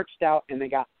 they marched out and they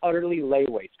got utterly laid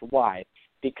waste. Why?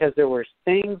 Because there were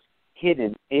things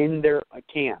hidden in their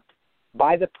camp.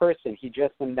 By the person, he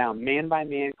dressed them down, man by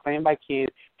man, clan by clan,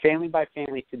 family by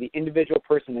family, to the individual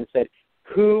person, and said,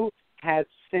 who has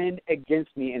sinned against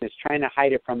me and is trying to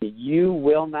hide it from me? You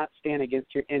will not stand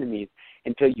against your enemies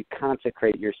until you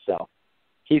consecrate yourself.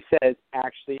 He says,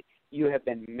 actually, you have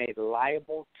been made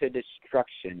liable to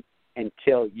destruction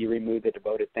until you remove the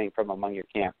devoted thing from among your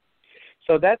camp.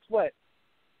 So that's what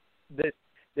this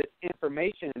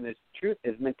information and this truth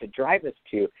is meant to drive us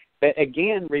to. But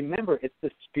again, remember, it's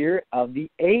the spirit of the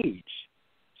age.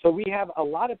 So we have a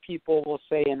lot of people, will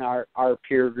say in our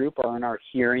peer group or in our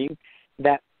hearing,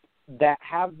 that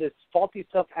have this faulty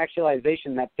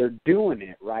self-actualization that they're doing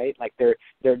it, right? Like they're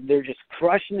just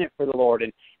crushing it for the Lord,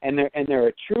 and they're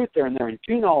a truther, and they're in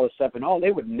tune all this stuff, and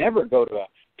they would never go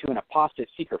to an apostate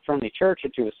seeker-friendly church or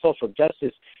to a social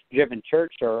justice-driven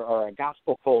church or a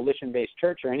gospel coalition-based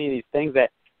church or any of these things that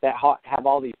have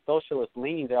all these socialist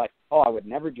leanings. They're like, I would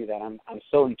never do that. I'm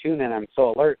so in tune and I'm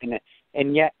so alert,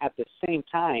 and yet at the same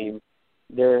time,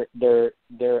 their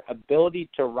ability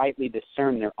to rightly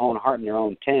discern their own heart and their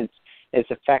own intents is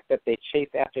the fact that they chase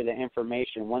after the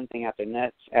information, one thing after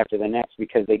the next,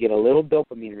 because they get a little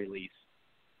dopamine release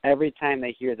every time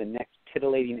they hear the next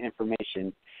titillating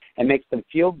information. It makes them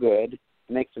feel good,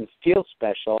 it makes them feel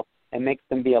special, it makes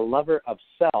them be a lover of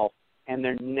self, and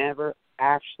they're never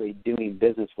actually doing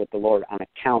business with the Lord on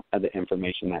account of the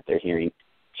information that they're hearing.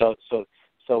 So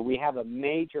we have a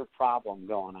major problem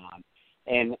going on,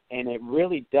 and it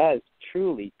really does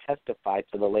truly testify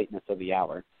to the lateness of the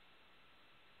hour.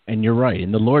 And you're right.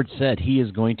 And the Lord said he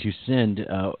is going to send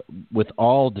with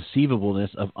all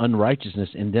deceivableness of unrighteousness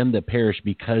in them that perish,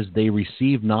 because they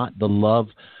receive not the love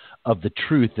of the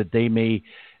truth, that they may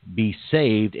be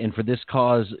saved. And for this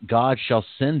cause God shall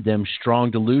send them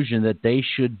strong delusion, that they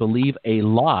should believe a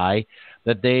lie,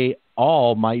 that they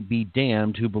all might be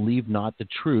damned who believe not the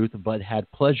truth, but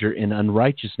had pleasure in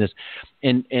unrighteousness.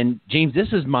 And James, this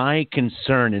is my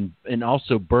concern and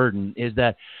also burden, is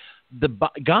that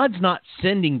God's not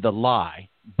sending the lie,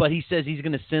 but he says he's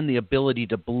going to send the ability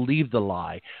to believe the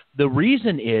lie. The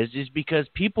reason is because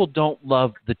people don't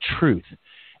love the truth.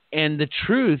 And the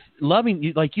truth,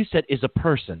 loving, like you said, is a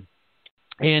person.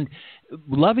 And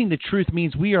loving the truth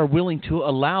means we are willing to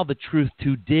allow the truth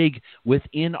to dig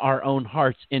within our own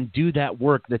hearts and do that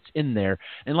work that's in there.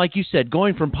 And like you said,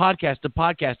 going from podcast to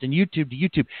podcast and YouTube to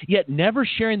YouTube, yet never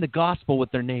sharing the gospel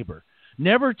with their neighbor,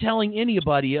 never telling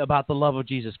anybody about the love of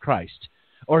Jesus Christ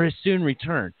or his soon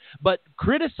return, but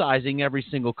criticizing every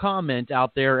single comment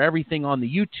out there, everything on the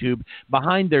YouTube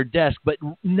behind their desk, but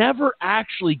never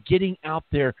actually getting out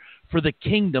there for the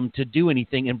kingdom to do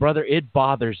anything. And brother, it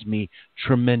bothers me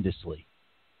tremendously.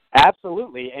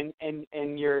 Absolutely.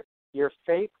 And your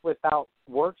faith without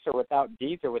works or without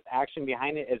deeds or with action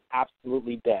behind it is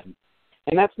absolutely dead.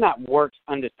 And that's not works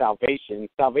unto salvation.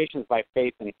 Salvation is by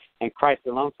faith in Christ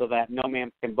alone, so that no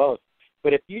man can boast.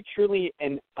 But if you truly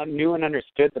knew and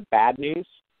understood the bad news,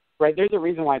 right, there's a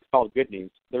reason why it's called good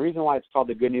news. The reason why it's called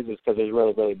the good news is because there's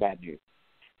really, really bad news.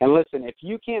 And listen, if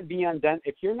you can't be undone,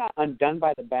 if you're not undone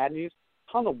by the bad news,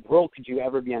 how in the world could you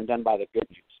ever be undone by the good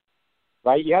news?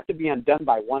 Right? You have to be undone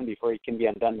by one before you can be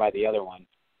undone by the other one.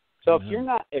 So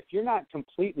if you're not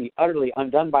completely, utterly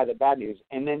undone by the bad news,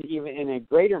 and then even in a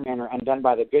greater manner undone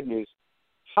by the good news,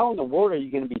 how in the world are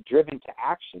you going to be driven to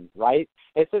action, right?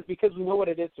 It says, because we know what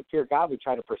it is to fear God, we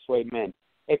try to persuade men.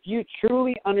 If you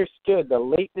truly understood the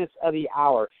lateness of the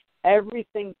hour,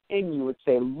 everything in you would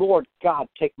say, Lord God,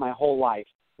 take my whole life.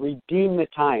 Redeem the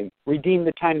time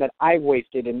that I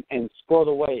wasted and squirreled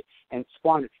away and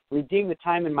squandered. Redeem the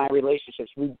time in my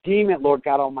relationships. Redeem it, Lord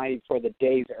God Almighty, for the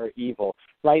days are evil.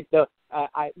 Right?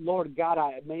 Lord God,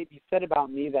 it may be said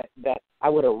about me that I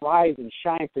would arise and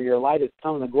shine, for your light has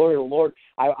come, and the glory of the Lord,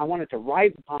 I want it to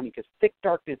rise upon me, because thick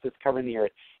darkness is covering the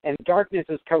earth, and darkness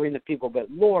is covering the people. But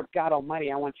Lord God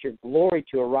Almighty, I want your glory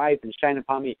to arise and shine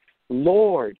upon me.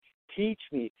 Lord, teach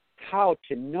me how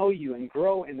to know you and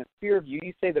grow in the fear of you.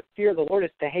 You say the fear of the Lord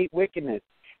is to hate wickedness.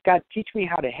 God, teach me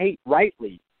how to hate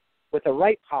rightly, with a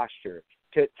right posture,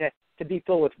 to be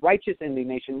filled with righteous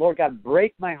indignation. Lord God,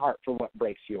 break my heart for what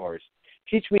breaks yours.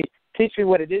 Teach me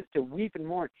what it is to weep and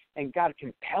mourn. And God,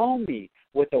 compel me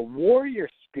with a warrior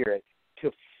spirit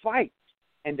to fight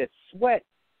and to sweat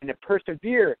and to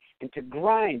persevere and to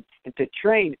grind and to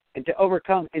train and to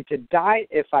overcome and to die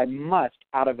if I must,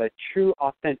 out of a true,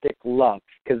 authentic love,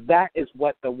 because that is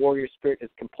what the warrior spirit is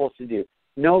compelled to do.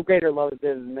 No greater love is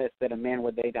than this, that a man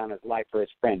would lay down his life for his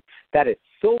friend. That is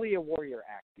solely a warrior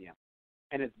axiom,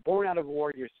 and it's born out of a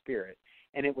warrior spirit,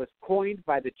 and it was coined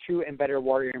by the true and better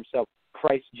warrior himself,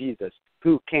 Christ Jesus,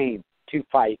 who came to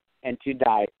fight and to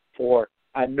die for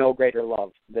no greater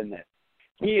love than this.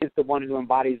 He is the one who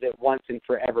embodies it once and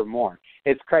forevermore.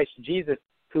 It's Christ Jesus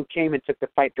who came and took the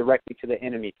fight directly to the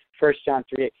enemy. 1 John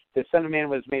 3:8, the Son of Man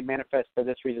was made manifest for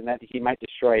this reason, that he might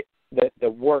destroy the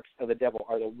works of the devil,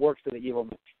 or the works of the evil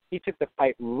man. He took the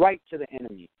fight right to the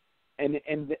enemy. And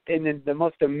in the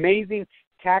most amazing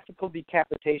tactical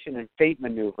decapitation and fate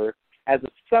maneuver, as a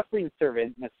suffering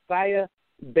servant, Messiah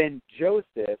ben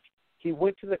Joseph, he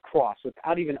went to the cross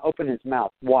without even opening his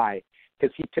mouth. Why?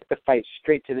 Because he took the fight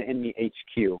straight to the enemy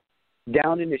HQ,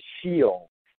 down into Sheol,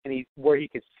 and where he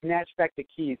could snatch back the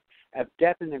keys of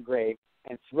death in the grave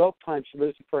and throat punch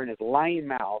Lucifer in his lying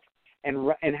mouth,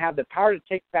 and have the power to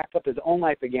take back up his own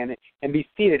life again and be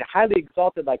seated highly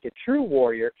exalted like a true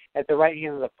warrior at the right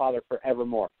hand of the Father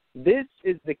forevermore. This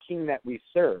is the King that we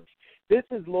serve. This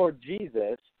is Lord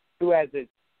Jesus, who as his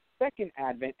second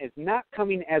advent is not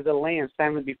coming as a lamb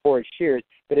silent before his shears,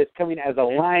 but is coming as a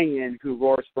lion who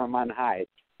roars from on high.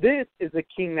 This is the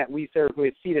King that we serve, who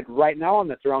is seated right now on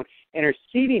the throne,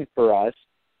 interceding for us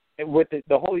with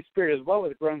the Holy Spirit, as well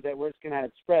as groans that words cannot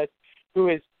express, who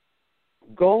is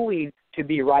going to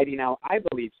be riding out, I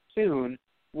believe, soon,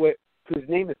 whose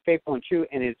name is Faithful and True,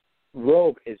 and his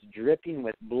robe is dripping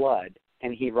with blood,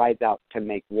 and he rides out to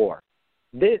make war.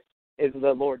 This is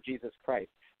the Lord Jesus Christ.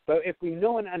 But if we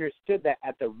know and understood that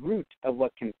at the root of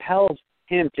what compels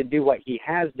him to do what he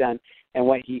has done and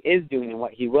what he is doing and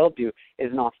what he will do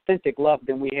is an authentic love,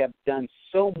 then we have done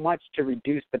so much to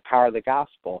reduce the power of the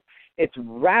gospel. It's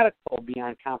radical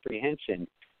beyond comprehension.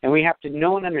 And we have to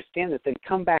know and understand this and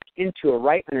come back into a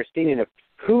right understanding of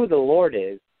who the Lord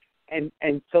is, and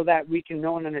so that we can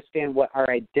know and understand what our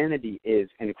identity is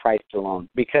in Christ alone.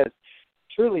 Because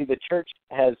truly the church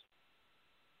has,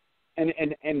 and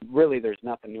really there's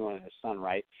nothing new under the sun,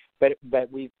 right?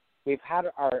 But we've had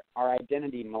our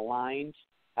identity maligned,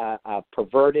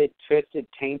 perverted, twisted,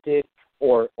 tainted,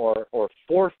 or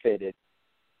forfeited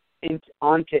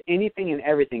onto anything and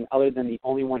everything other than the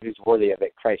only one who's worthy of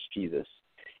it, Christ Jesus.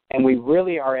 And we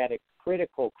really are at a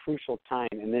critical, crucial time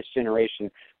in this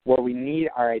generation where we need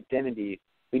our identity.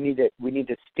 We need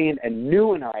to stand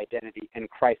anew in our identity in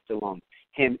Christ alone.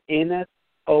 Him in us,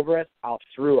 over us, out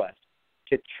through us,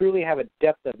 to truly have a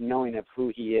depth of knowing of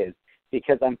who he is.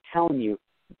 Because I'm telling you,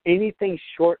 anything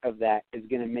short of that is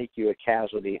going to make you a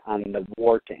casualty on the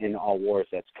war to end all wars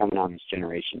that's coming on this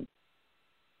generation.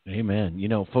 Amen. You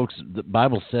know, folks, the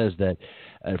Bible says that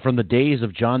from the days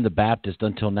of John the Baptist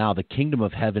until now, the kingdom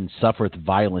of heaven suffereth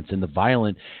violence, and the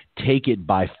violent take it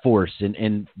by force.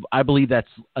 And I believe that's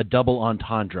a double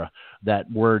entendre,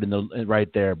 that word right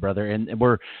there, brother. And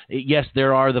yes,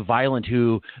 there are the violent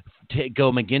who go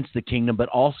against the kingdom, but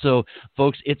also,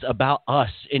 folks, it's about us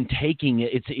and taking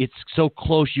it. It's so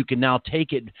close you can now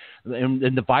take it,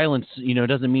 and the violence,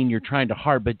 doesn't mean you're trying to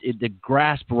harm, but the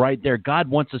grasp right there. God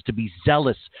wants us to be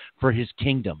zealous for His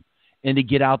kingdom and to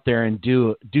get out there and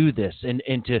do this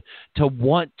and to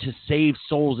want to save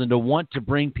souls and to want to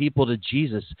bring people to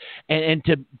Jesus and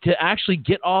to actually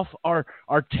get off our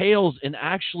tails and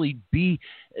actually be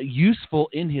useful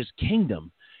in His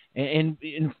kingdom. And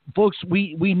folks,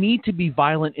 we need to be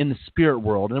violent in the spirit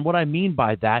world. And what I mean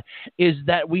by that is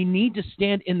that we need to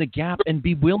stand in the gap and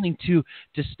be willing to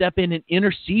step in and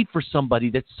intercede for somebody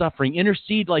that's suffering.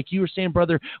 Intercede, like you were saying,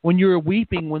 brother, when you were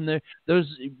weeping, when those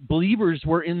believers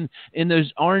were in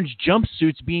those orange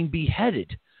jumpsuits being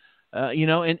beheaded.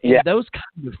 And those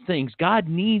kinds of things. God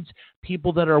needs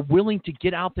people that are willing to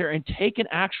get out there and take an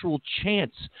actual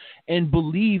chance and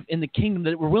believe in the kingdom,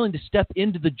 that we're willing to step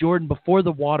into the Jordan before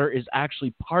the water is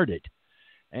actually parted.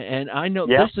 And I know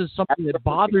this is something that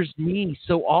bothers me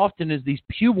so often, is these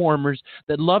pew warmers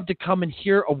that love to come and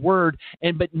hear a word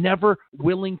but never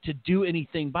willing to do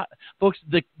anything. But folks,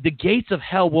 the gates of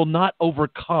hell will not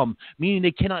overcome, meaning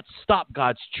they cannot stop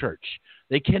God's church.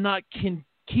 They cannot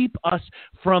keep us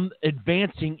from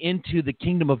advancing into the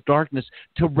kingdom of darkness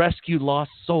to rescue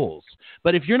lost souls.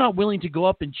 But if you're not willing to go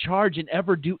up and charge and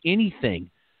ever do anything,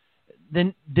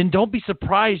 then don't be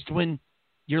surprised when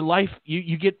your life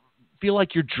you feel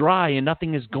like you're dry and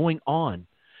nothing is going on.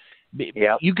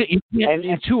 Yeah.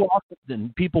 And too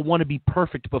often people want to be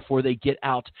perfect before they get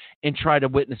out and try to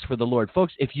witness for the Lord.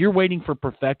 Folks, if you're waiting for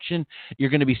perfection, you're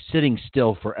going to be sitting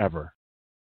still forever.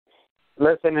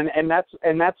 Listen, and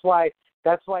that's why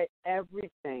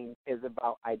everything is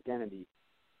about identity.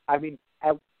 I mean,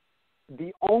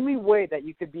 the only way that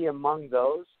you could be among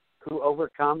those who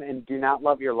overcome and do not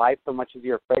love your life so much as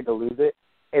you're afraid to lose it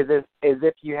is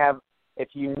if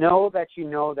you know that you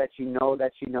know that you know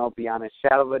that you know beyond a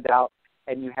shadow of a doubt,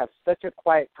 and you have such a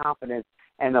quiet confidence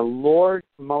in the Lord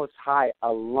Most High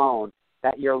alone,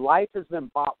 that your life has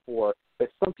been bought for with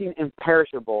something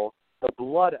imperishable, the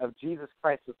blood of Jesus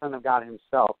Christ, the Son of God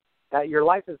Himself, that your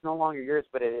life is no longer yours,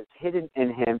 but it is hidden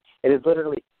in Him. It is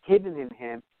literally hidden in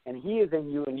Him, and He is in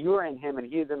you, and you are in Him,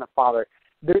 and He is in the Father.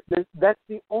 That's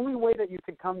the only way that you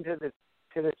could come to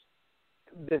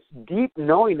this deep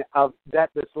knowing of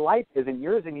that this life isn't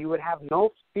yours, and you would have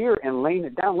no fear in laying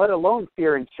it down, let alone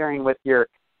fear in sharing with your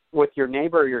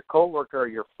neighbor or your coworker or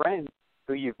your friend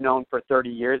who you've known for 30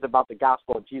 years about the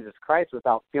gospel of Jesus Christ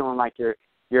without feeling like you're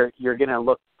going to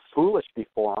look foolish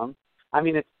before them. I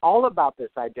mean, it's all about this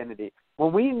identity.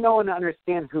 When we know and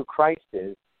understand who Christ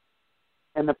is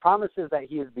and the promises that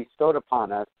He has bestowed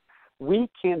upon us, we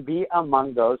can be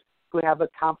among those who have a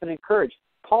confident courage.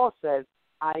 Paul says,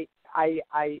 I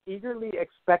eagerly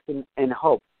expect and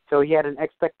hope. So he had an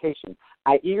expectation.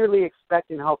 I eagerly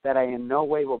expect and hope that I in no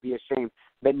way will be ashamed,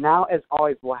 but now as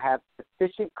always will have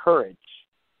sufficient courage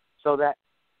so that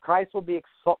Christ will be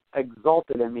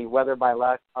exalted in me, whether by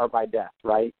life or by death,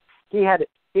 right? He had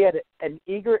an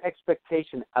eager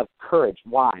expectation of courage.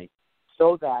 Why?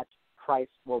 So that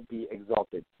Christ will be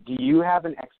exalted. Do you have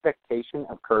an expectation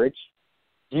of courage?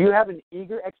 Do you have an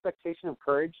eager expectation of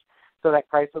courage so that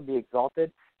Christ will be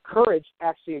exalted? Courage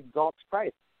actually exalts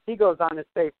Christ. He goes on to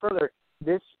say further,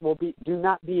 do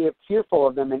not be fearful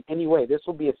of them in any way. This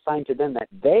will be a sign to them that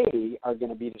they are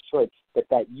going to be destroyed, but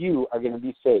that you are going to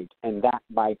be saved, and that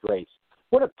by grace.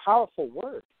 What a powerful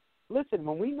word. Listen,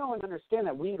 when we know and understand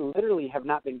that we literally have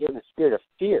not been given a spirit of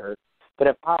fear, but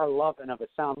of power, love, and of a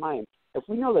sound mind, if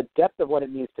we know the depth of what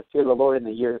it means to fear the Lord and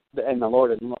the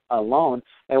Lord alone,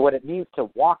 and what it means to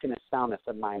walk in a soundness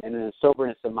of mind and in a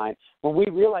soberness of mind, when we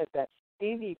realize that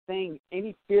any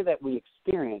fear that we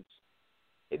experience,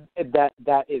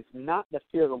 that is not the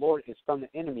fear of the Lord, is from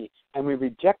the enemy, and we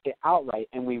reject it outright,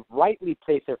 and we rightly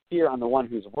place our fear on the one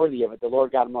who's worthy of it, the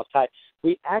Lord God Most High,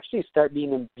 we actually start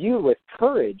being imbued with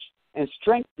courage and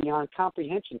strength beyond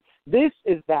comprehension. This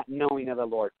is that knowing of the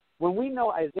Lord. When we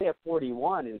know Isaiah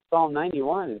 41 and Psalm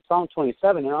 91 and Psalm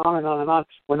 27 and on and on and on,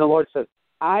 when the Lord says,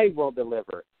 I will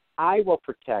deliver, I will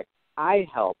protect, I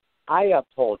help, I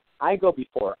uphold, I go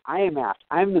before, I am after,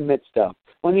 I am in the midst of.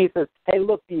 When He says, hey,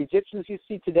 look, the Egyptians you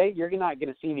see today, you're not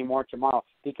going to see anymore tomorrow,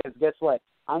 because guess what?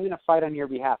 I'm going to fight on your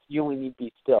behalf. You only need to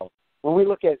be still. When we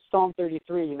look at Psalm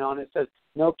 33, and it says,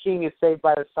 no king is saved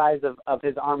by the size of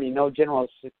his army, no general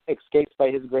escapes by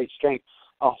his great strength.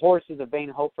 A horse is a vain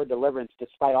hope for deliverance.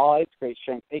 Despite all its great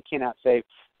strength, it cannot save.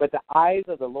 But the eyes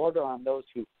of the Lord are on those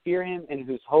who fear Him and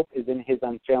whose hope is in His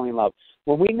unfailing love.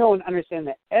 When we know and understand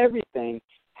that everything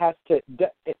has to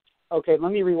okay,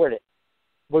 let me reword it.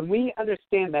 When we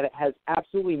understand that it has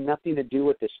absolutely nothing to do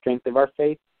with the strength of our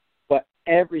faith, but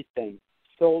everything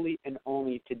solely and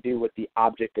only to do with the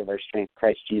object of our strength,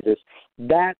 Christ Jesus,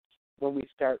 that's when we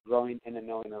start growing in the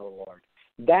knowing of the Lord.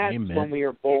 That's Amen. when we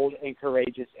are bold and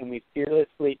courageous and we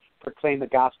fearlessly proclaim the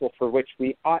gospel for which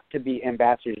we ought to be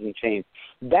ambassadors in chains.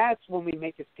 That's when we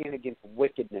make a stand against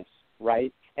wickedness,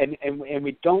 right? And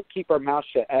we don't keep our mouth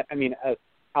shut.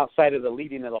 Outside of the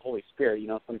leading of the Holy Spirit,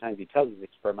 sometimes He tells us to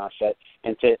keep our mouth shut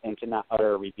and to not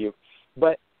utter a rebuke.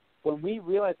 But when we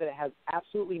realize that it has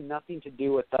absolutely nothing to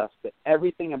do with us, but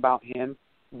everything about Him,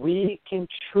 we can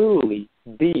truly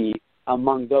be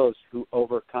among those who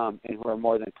overcome and who are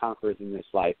more than conquerors in this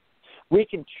life. We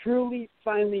can truly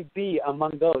finally be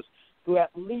among those who at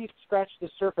least scratch the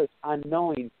surface on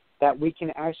knowing that we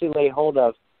can actually lay hold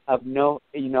of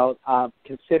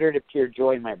consider it a pure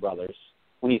joy, my brothers,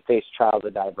 when you face trials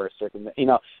of diverse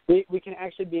circumstances. We can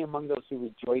actually be among those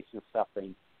who rejoice in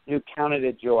suffering, who count it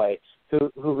a joy,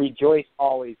 who rejoice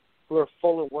always, who are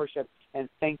full of worship and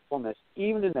thankfulness,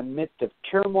 even in the midst of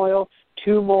turmoil,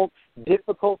 tumult,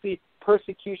 difficulty,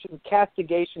 persecution,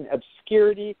 castigation,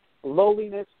 obscurity,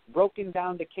 lowliness, broken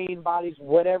down, decaying bodies,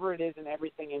 whatever it is, and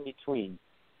everything in between.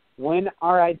 When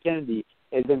our identity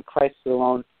is in Christ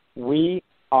alone, we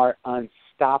are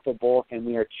unstoppable and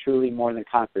we are truly more than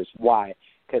conquerors. Why?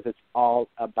 Because it's all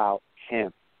about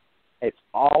Him. It's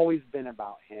always been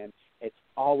about Him. It's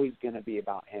always going to be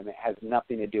about Him. It has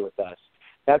nothing to do with us.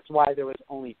 That's why there was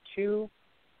only 2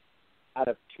 out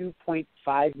of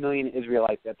 2.5 million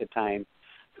Israelites at the time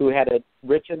who had a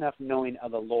rich enough knowing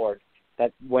of the Lord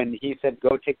that when He said,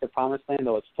 go take the promised land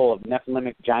that was full of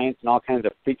Nephilimic giants and all kinds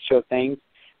of freak show things,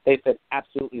 they said,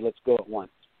 absolutely, let's go at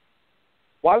once.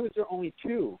 Why was there only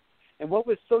 2? And what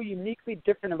was so uniquely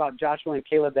different about Joshua and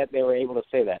Caleb that they were able to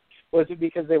say that? Was it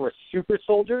because they were super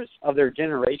soldiers of their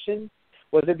generation?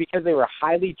 Was it because they were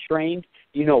highly trained,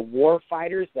 war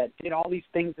fighters that did all these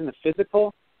things in the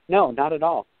physical? No, not at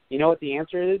all. You know what the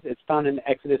answer is? It's found in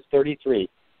Exodus 33.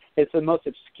 It's the most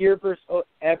obscure verse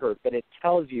ever, but it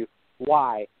tells you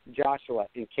why Joshua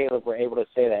and Caleb were able to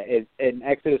say that. In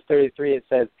Exodus 33, it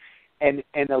says, And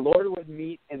the Lord would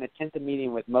meet in the tent of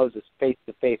meeting with Moses face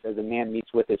to face as a man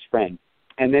meets with his friend.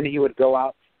 And then He would go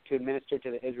out to administer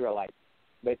to the Israelites.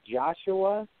 But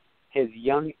Joshua, his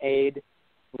young aide,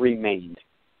 remained.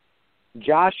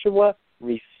 Joshua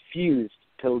refused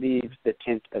to leave the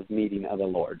tent of meeting of the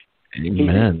Lord.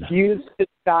 Amen. He refused to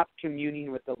stop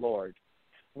communing with the Lord.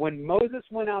 When Moses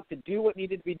went out to do what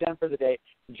needed to be done for the day,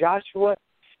 Joshua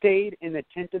stayed in the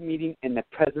tent of meeting in the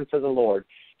presence of the Lord.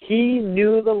 He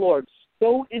knew the Lord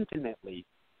so intimately.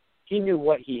 He knew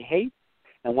what He hates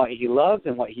and what He loves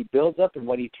and what He builds up and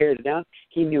what He tears down.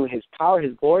 He knew His power,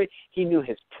 His glory. He knew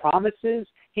His promises.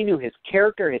 He knew His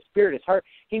character, His spirit, His heart.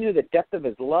 He knew the depth of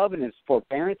His love and His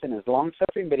forbearance and His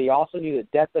long-suffering, but He also knew the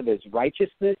depth of His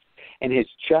righteousness and His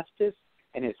justice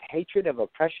and His hatred of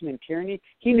oppression and tyranny.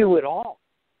 He knew it all.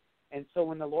 And so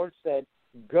when the Lord said,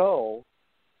 go,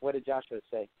 what did Joshua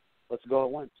say? Let's go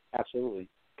at once. Absolutely.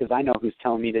 Because I know who's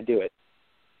telling me to do it.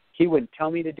 He wouldn't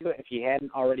tell me to do it if He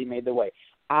hadn't already made the way.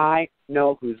 I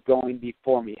know who's going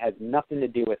before me. It has nothing to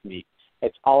do with me.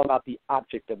 It's all about the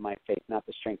object of my faith, not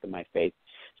the strength of my faith.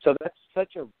 So that's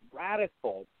such a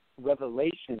radical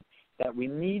revelation that we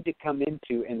need to come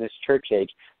into in this church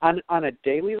age. On a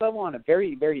daily level, on a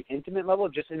very, very intimate level,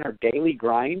 just in our daily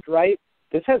grind, right?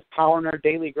 This has power in our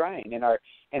daily grind, in our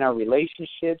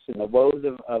relationships, and the woes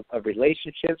of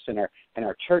relationships, and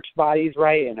our church bodies,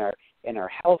 right, and our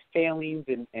health failings,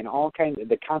 and all kinds of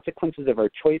the consequences of our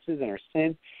choices and our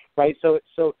sin, right? So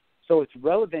it's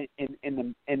relevant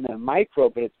in the micro,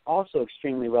 but it's also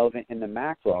extremely relevant in the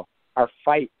macro. Our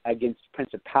fight against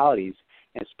principalities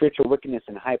and spiritual wickedness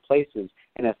in high places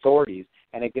and authorities,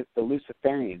 and against the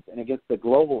Luciferians, and against the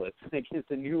globalists, and against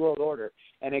the New World Order,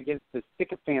 and against the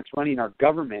sycophants running our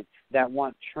government that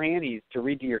want trannies to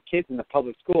read to your kids in the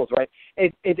public schools, right?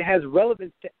 It has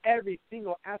relevance to every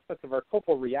single aspect of our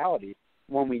corporal reality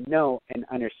when we know and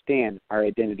understand our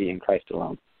identity in Christ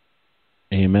alone.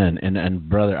 Amen. And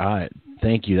brother, I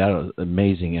thank you. That was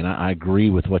amazing. And I agree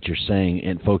with what you're saying.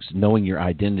 And folks, knowing your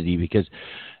identity, because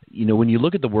when you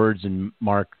look at the words in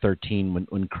Mark 13,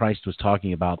 when Christ was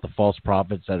talking about the false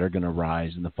prophets that are going to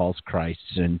rise and the false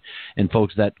Christs, and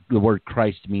folks, that the word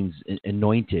Christ means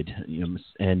anointed,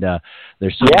 and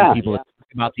there's so many people that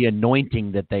about the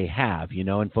anointing that they have,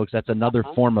 and folks, that's another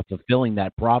form of fulfilling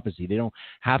that prophecy. They don't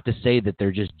have to say that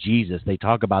they're just Jesus. They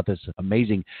talk about this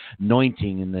amazing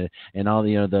anointing and all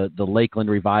the Lakeland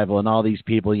revival and all these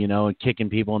people, and kicking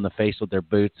people in the face with their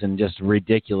boots and just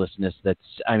ridiculousness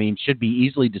should be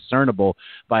easily discernible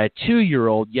by a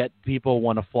 2-year-old, yet people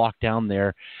want to flock down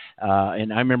there.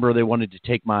 And I remember they wanted to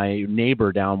take my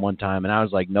neighbor down one time, and I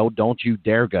was like, no, don't you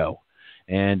dare go.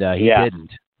 And he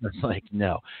didn't. It's like,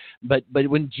 no. But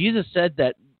when Jesus said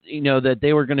that, that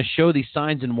they were going to show these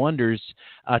signs and wonders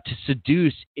to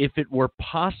seduce, if it were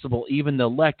possible, even the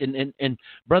elect. And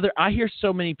brother, I hear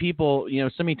so many people,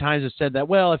 so many times have said that,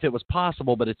 well, if it was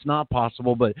possible, but it's not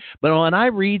possible. But when I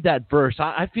read that verse,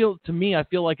 I feel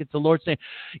like it's the Lord saying,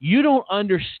 you don't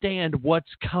understand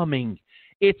what's coming.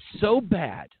 It's so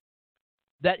bad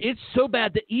that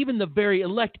even the very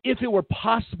elect, if it were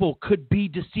possible, could be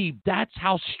deceived. That's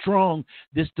how strong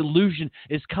this delusion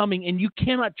is coming. And you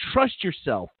cannot trust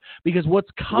yourself, because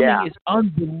what's coming is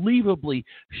unbelievably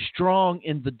strong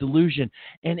in the delusion.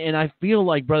 And I feel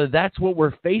like, brother, that's what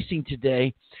we're facing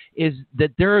today, is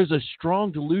that there is a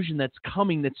strong delusion that's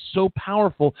coming that's so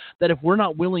powerful that if we're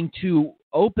not willing to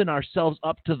open ourselves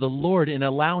up to the Lord and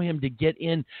allow him to get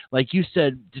in, like you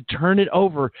said, to turn it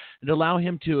over and allow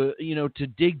him to, to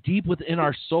dig deep within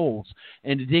our souls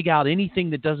and to dig out anything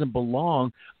that doesn't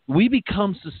belong, we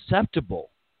become susceptible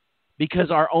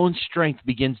because our own strength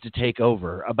begins to take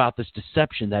over about this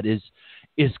deception that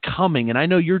is coming. And I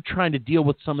know you're trying to deal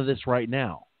with some of this right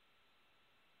now.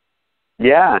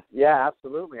 Yeah,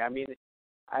 absolutely. I mean,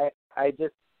 I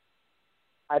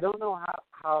don't know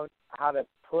how to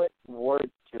put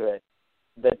words to it,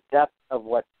 the depth of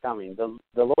what's coming. The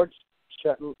Lord,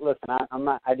 listen,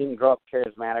 I didn't grow up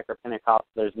charismatic or Pentecostal.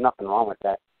 There's nothing wrong with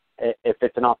that. If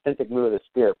it's an authentic move of the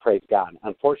Spirit, praise God.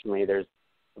 Unfortunately, there's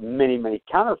many, many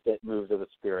counterfeit moves of the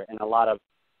Spirit and a lot of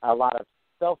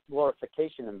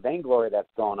self-glorification and vainglory that's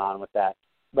going on with that.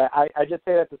 But I just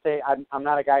say that to say I'm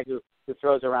not a guy who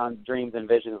throws around dreams and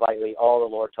visions lightly. Oh,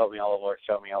 the Lord told me. Oh, the Lord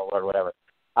showed me. Oh, the Lord, whatever.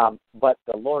 But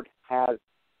the Lord has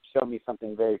shown me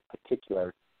something very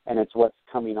particular, and it's what's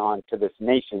coming on to this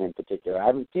nation in particular. I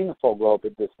haven't seen the full globe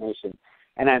of this nation,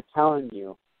 and I'm telling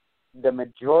you, the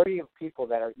majority of people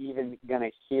that are even going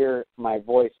to hear my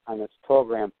voice on this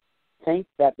program think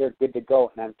that they're good to go,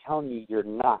 and I'm telling you, you're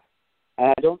not.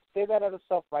 And I don't say that out of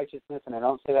self-righteousness, and I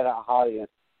don't say that out of haughtiness.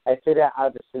 I say that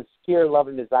out of a sincere love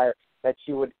and desire that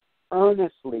you would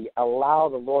earnestly allow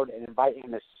the Lord and invite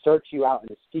him to search you out and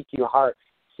to seek your heart,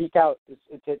 seek out,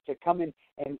 to come in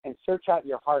and search out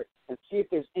your heart and see if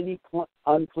there's any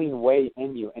unclean way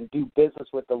in you, and do business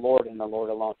with the Lord and the Lord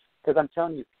alone. Because I'm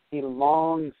telling you, he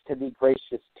longs to be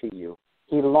gracious to you.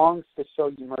 He longs to show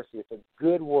you mercy. It's a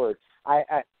good word. I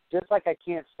just like I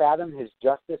can't fathom his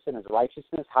justice and his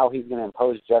righteousness, how he's going to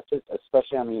impose justice,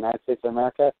 especially on the United States of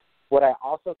America. What I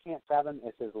also can't fathom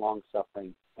is his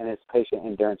long-suffering and his patient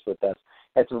endurance with us.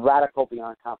 It's radical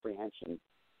beyond comprehension.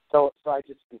 So I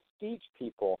just beseech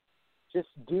people, just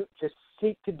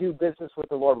seek to do business with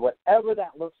the Lord, whatever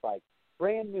that looks like,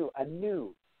 brand new,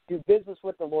 anew. Do business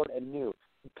with the Lord anew.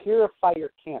 Purify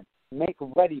your camp. Make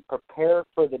ready. Prepare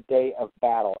for the day of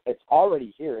battle. It's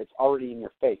already here. It's already in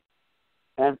your face.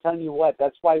 And I'm telling you what,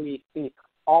 that's why we see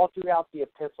all throughout the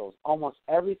epistles, almost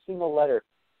every single letter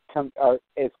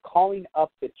is calling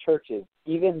up the churches,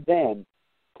 even then,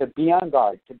 to be on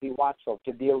guard, to be watchful,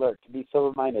 to be alert, to be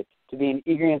sober-minded, to be in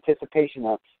eager anticipation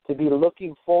of, to be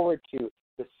looking forward to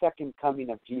the second coming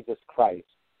of Jesus Christ,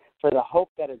 for the hope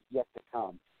that is yet to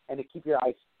come, and to keep your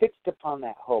eyes fixed upon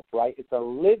that hope, right? It's a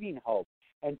living hope,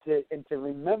 and to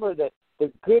remember that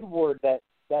the good word that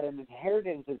an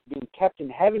inheritance is being kept in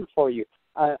heaven for you,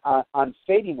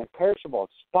 unfading and perishable,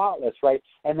 spotless, right?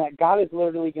 And that God is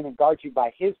literally going to guard you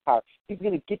by his power. He's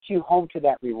going to get you home to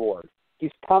that reward.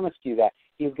 He's promised you that.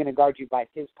 He's going to guard you by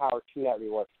his power to that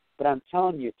reward. But I'm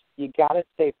telling you, you got to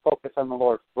stay focused on the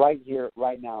Lord right here,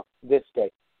 right now, this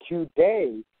day.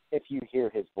 Today, if you hear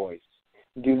his voice,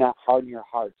 do not harden your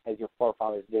hearts as your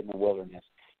forefathers did in the wilderness.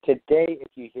 Today, if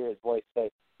you hear his voice, say,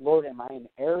 Lord, am I in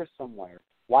error somewhere?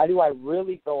 Why do I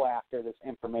really go after this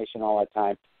information all the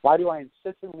time? Why do I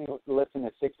insistently listen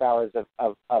to 6 hours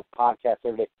of podcasts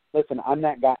every day? Listen, I'm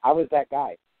that guy. I was that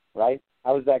guy, right?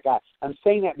 I was that guy. I'm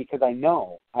saying that because I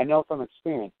know from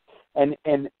experience. And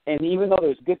even though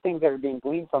there's good things that are being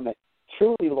gleaned from it,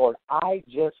 truly, Lord, I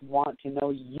just want to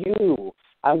know you.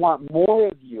 I want more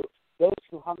of you. Those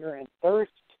who hunger and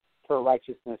thirst for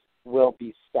righteousness will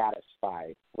be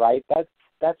satisfied, right?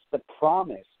 That's the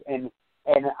promise. And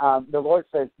the Lord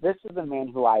says, this is the man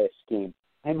who I esteem,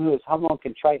 him who is humble and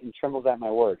contrite and trembles at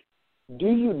my word. Do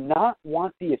you not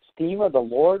want the esteem of the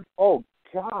Lord? Oh,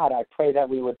 God, I pray that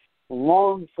we would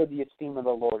long for the esteem of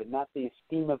the Lord, and not the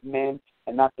esteem of men,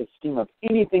 and not the esteem of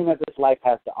anything that this life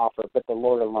has to offer, but the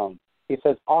Lord alone. He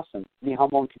says, awesome, be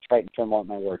humble and contrite and tremble at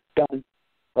my word. Done,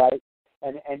 right?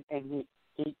 And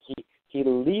he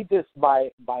leads us by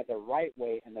the right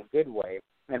way and the good way,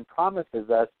 and promises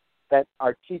us that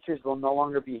our teachers will no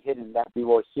longer be hidden, that we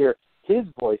will hear his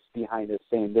voice behind us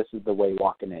saying, this is the way,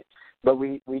 walk in it. But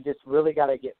we just really got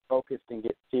to get focused and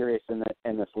get serious in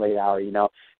this late hour,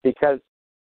 because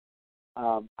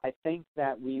I think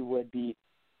that we would be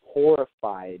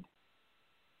horrified,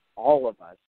 all of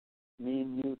us, me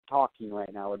and you talking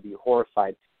right now would be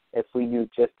horrified if we knew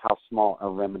just how small a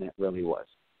remnant really was.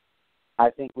 I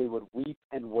think we would weep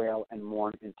and wail and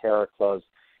mourn and tear our clothes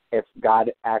if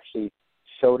God actually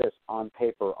showed us on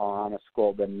paper or on a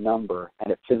scroll the number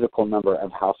and a physical number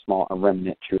of how small a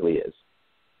remnant truly is.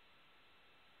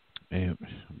 Hey,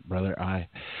 brother, I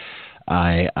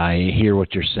hear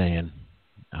what you're saying.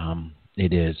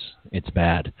 It's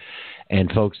bad.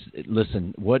 And folks,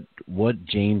 listen, what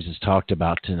James has talked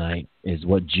about tonight is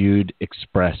what Jude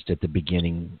expressed at the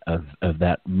beginning of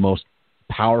that most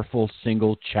powerful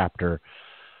single chapter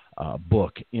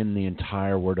book in the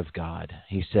entire Word of God.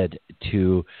 He said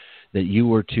that you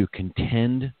were to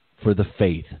contend for the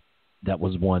faith that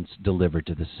was once delivered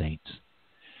to the saints.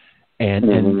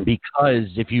 And because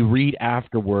if you read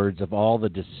afterwards of all the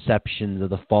deceptions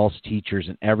of the false teachers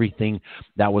and everything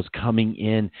that was coming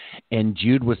in, and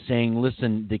Jude was saying,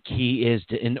 listen, the key is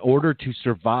in order to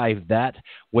survive that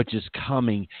which is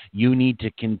coming, you need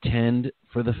to contend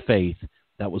for the faith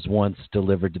that was once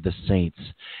delivered to the saints.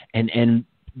 And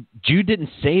Jude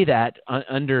didn't say that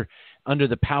under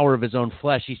the power of his own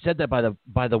flesh. He said that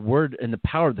by the word and the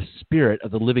power of the Spirit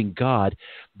of the living God,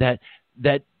 that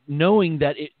knowing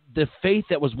that the faith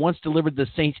that was once delivered to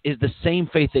the saints is the same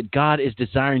faith that God is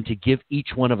desiring to give each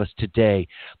one of us today.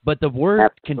 But the word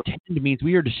contend means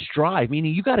we are to strive,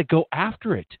 meaning you got to go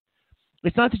after it.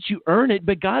 It's not that you earn it,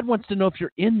 but God wants to know if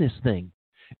you're in this thing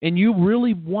and you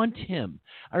really want him.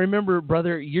 I remember,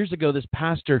 brother, years ago, this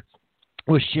pastor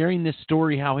was sharing this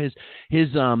story how his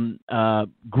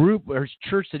group or his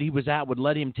church that he was at would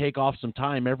let him take off some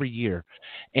time every year,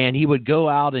 and he would go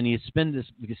out and he'd spend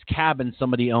this cabin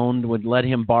somebody owned would let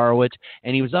him borrow it,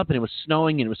 and he was up and it was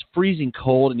snowing and it was freezing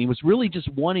cold, and he was really just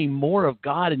wanting more of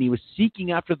God, and he was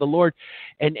seeking after the Lord,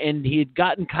 and he had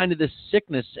gotten kind of this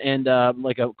sickness and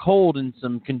like a cold and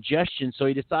some congestion, so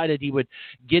he decided he would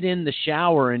get in the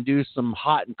shower and do some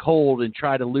hot and cold and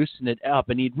try to loosen it up,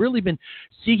 and he'd really been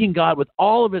seeking God with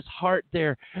all of his heart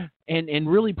there and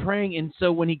really praying. And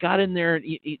so when he got in there,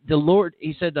 the Lord,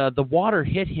 he said, the water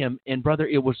hit him, and brother,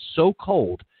 it was so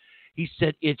cold. He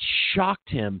said it shocked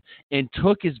him and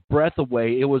took his breath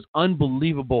away. It was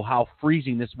unbelievable how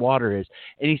freezing this water is.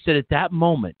 And he said at that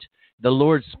moment, the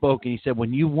Lord spoke, and he said,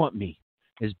 when you want me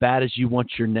as bad as you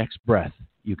want your next breath,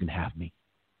 you can have me.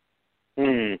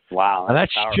 Wow. Now, that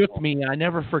powerful. shook me. I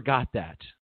never forgot that.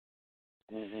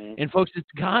 And folks, it's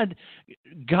God.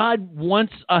 God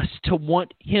wants us to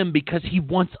want him because he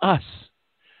wants us.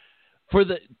 For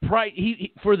the prize,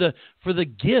 for the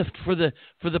gift, for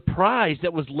the prize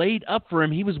that was laid up for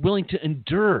him, he was willing to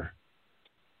endure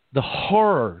the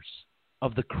horrors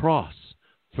of the cross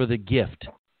for the gift.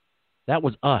 That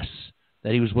was us,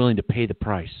 that he was willing to pay the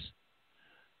price.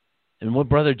 And what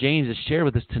Brother James has shared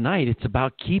with us tonight, it's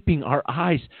about keeping our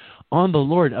eyes on the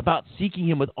Lord, about seeking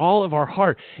him with all of our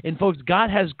heart. And folks, God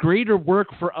has greater work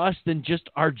for us than just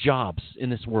our jobs in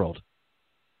this world.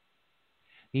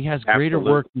 He has greater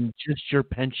work than just your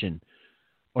pension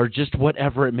or just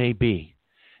whatever it may be.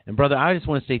 And brother, I just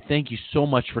want to say thank you so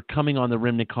much for coming on the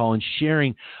Remnant Call and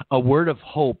sharing a word of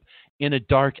hope in a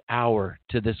dark hour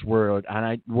to this world.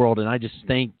 And I just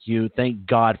thank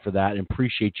God for that, and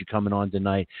appreciate you coming on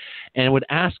tonight. And I would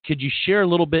ask, could you share a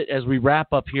little bit as we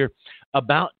wrap up here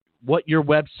about what your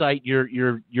website,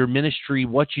 your ministry,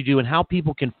 what you do, and how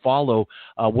people can follow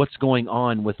what's going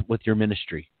on with your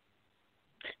ministry?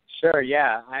 Sure,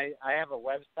 yeah. I have a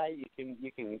website.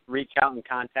 You can reach out and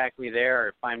contact me there,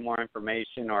 or find more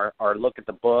information, or look at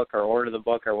the book, or order the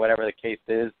book, or whatever the case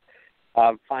is.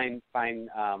 Find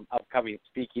upcoming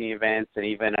speaking events, and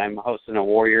even I'm hosting a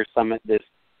Warrior Summit this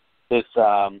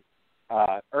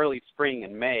early spring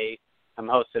in May. I'm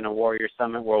hosting a Warrior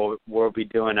Summit where we'll be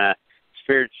doing a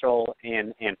spiritual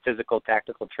and physical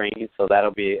tactical training, so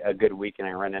that'll be a good week, and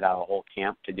I rented out a whole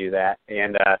camp to do that.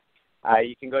 And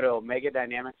you can go to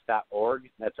omegadynamics.org.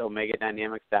 That's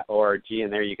omegadynamics.org,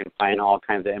 and there you can find all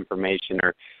kinds of information,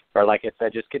 or like I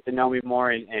said, just get to know me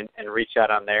more and reach out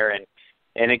on there.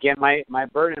 And again, my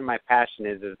burden and my passion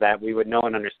is that we would know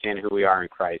and understand who we are in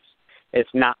Christ. It's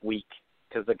not weak.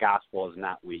 because the gospel is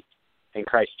not weak, and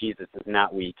Christ Jesus is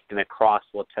not weak, and the cross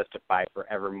will testify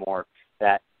forevermore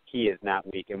that he is not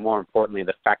weak. And more importantly,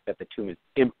 the fact that the tomb is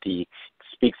empty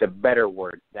speaks a better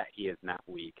word that he is not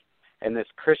weak. And this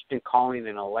Christian calling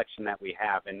and election that we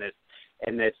have, and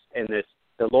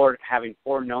the Lord having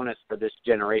foreknown us for this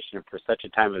generation for such a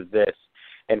time as this,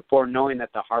 and foreknowing that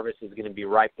the harvest is going to be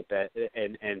ripe, but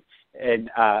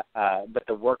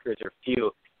the workers are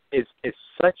few, is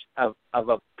such of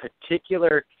a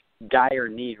particular dire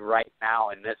need right now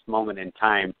in this moment in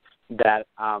time that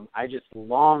I just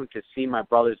long to see my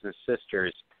brothers and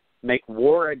sisters make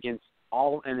war against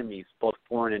all enemies, both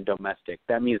foreign and domestic.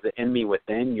 That means the enemy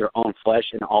within, your own flesh,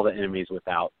 and all the enemies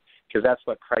without, because that's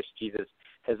what Christ Jesus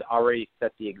has already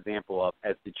set the example of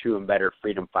as the true and better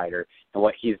freedom fighter, and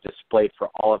what he's displayed for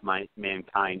all of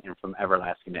mankind and from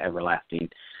everlasting to everlasting.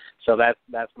 So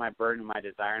that's my burden, my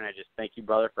desire, and I just thank you,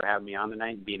 brother, for having me on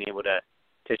tonight and being able to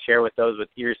share with those with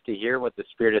ears to hear what the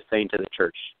Spirit is saying to the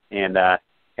church. And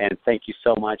thank you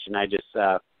so much, and I just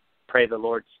pray the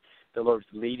Lord's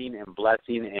leading and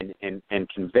blessing and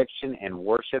conviction and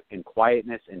worship and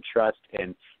quietness and trust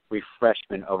and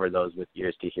refreshment over those with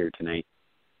ears to hear tonight.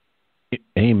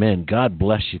 Amen. God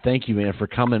bless you. Thank you, man, for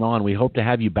coming on. We hope to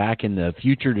have you back in the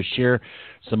future to share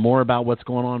some more about what's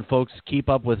going on, folks. Keep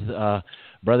up with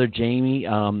Brother Jamie.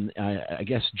 I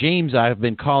guess James I've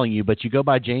been calling you, but you go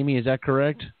by Jamie. Is that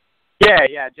correct?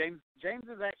 Yeah. James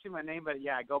is actually my name, but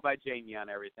yeah, I go by Jamie on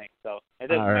everything, so it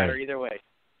doesn't matter either way.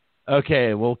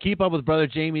 Okay, well, keep up with Brother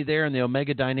Jamie there and the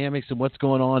Omega Dynamics and what's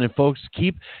going on. And, folks,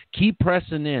 keep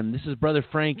pressing in. This is Brother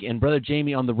Frank and Brother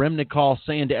Jamie on the Remnant Call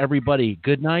saying to everybody,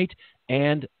 good night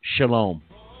and shalom.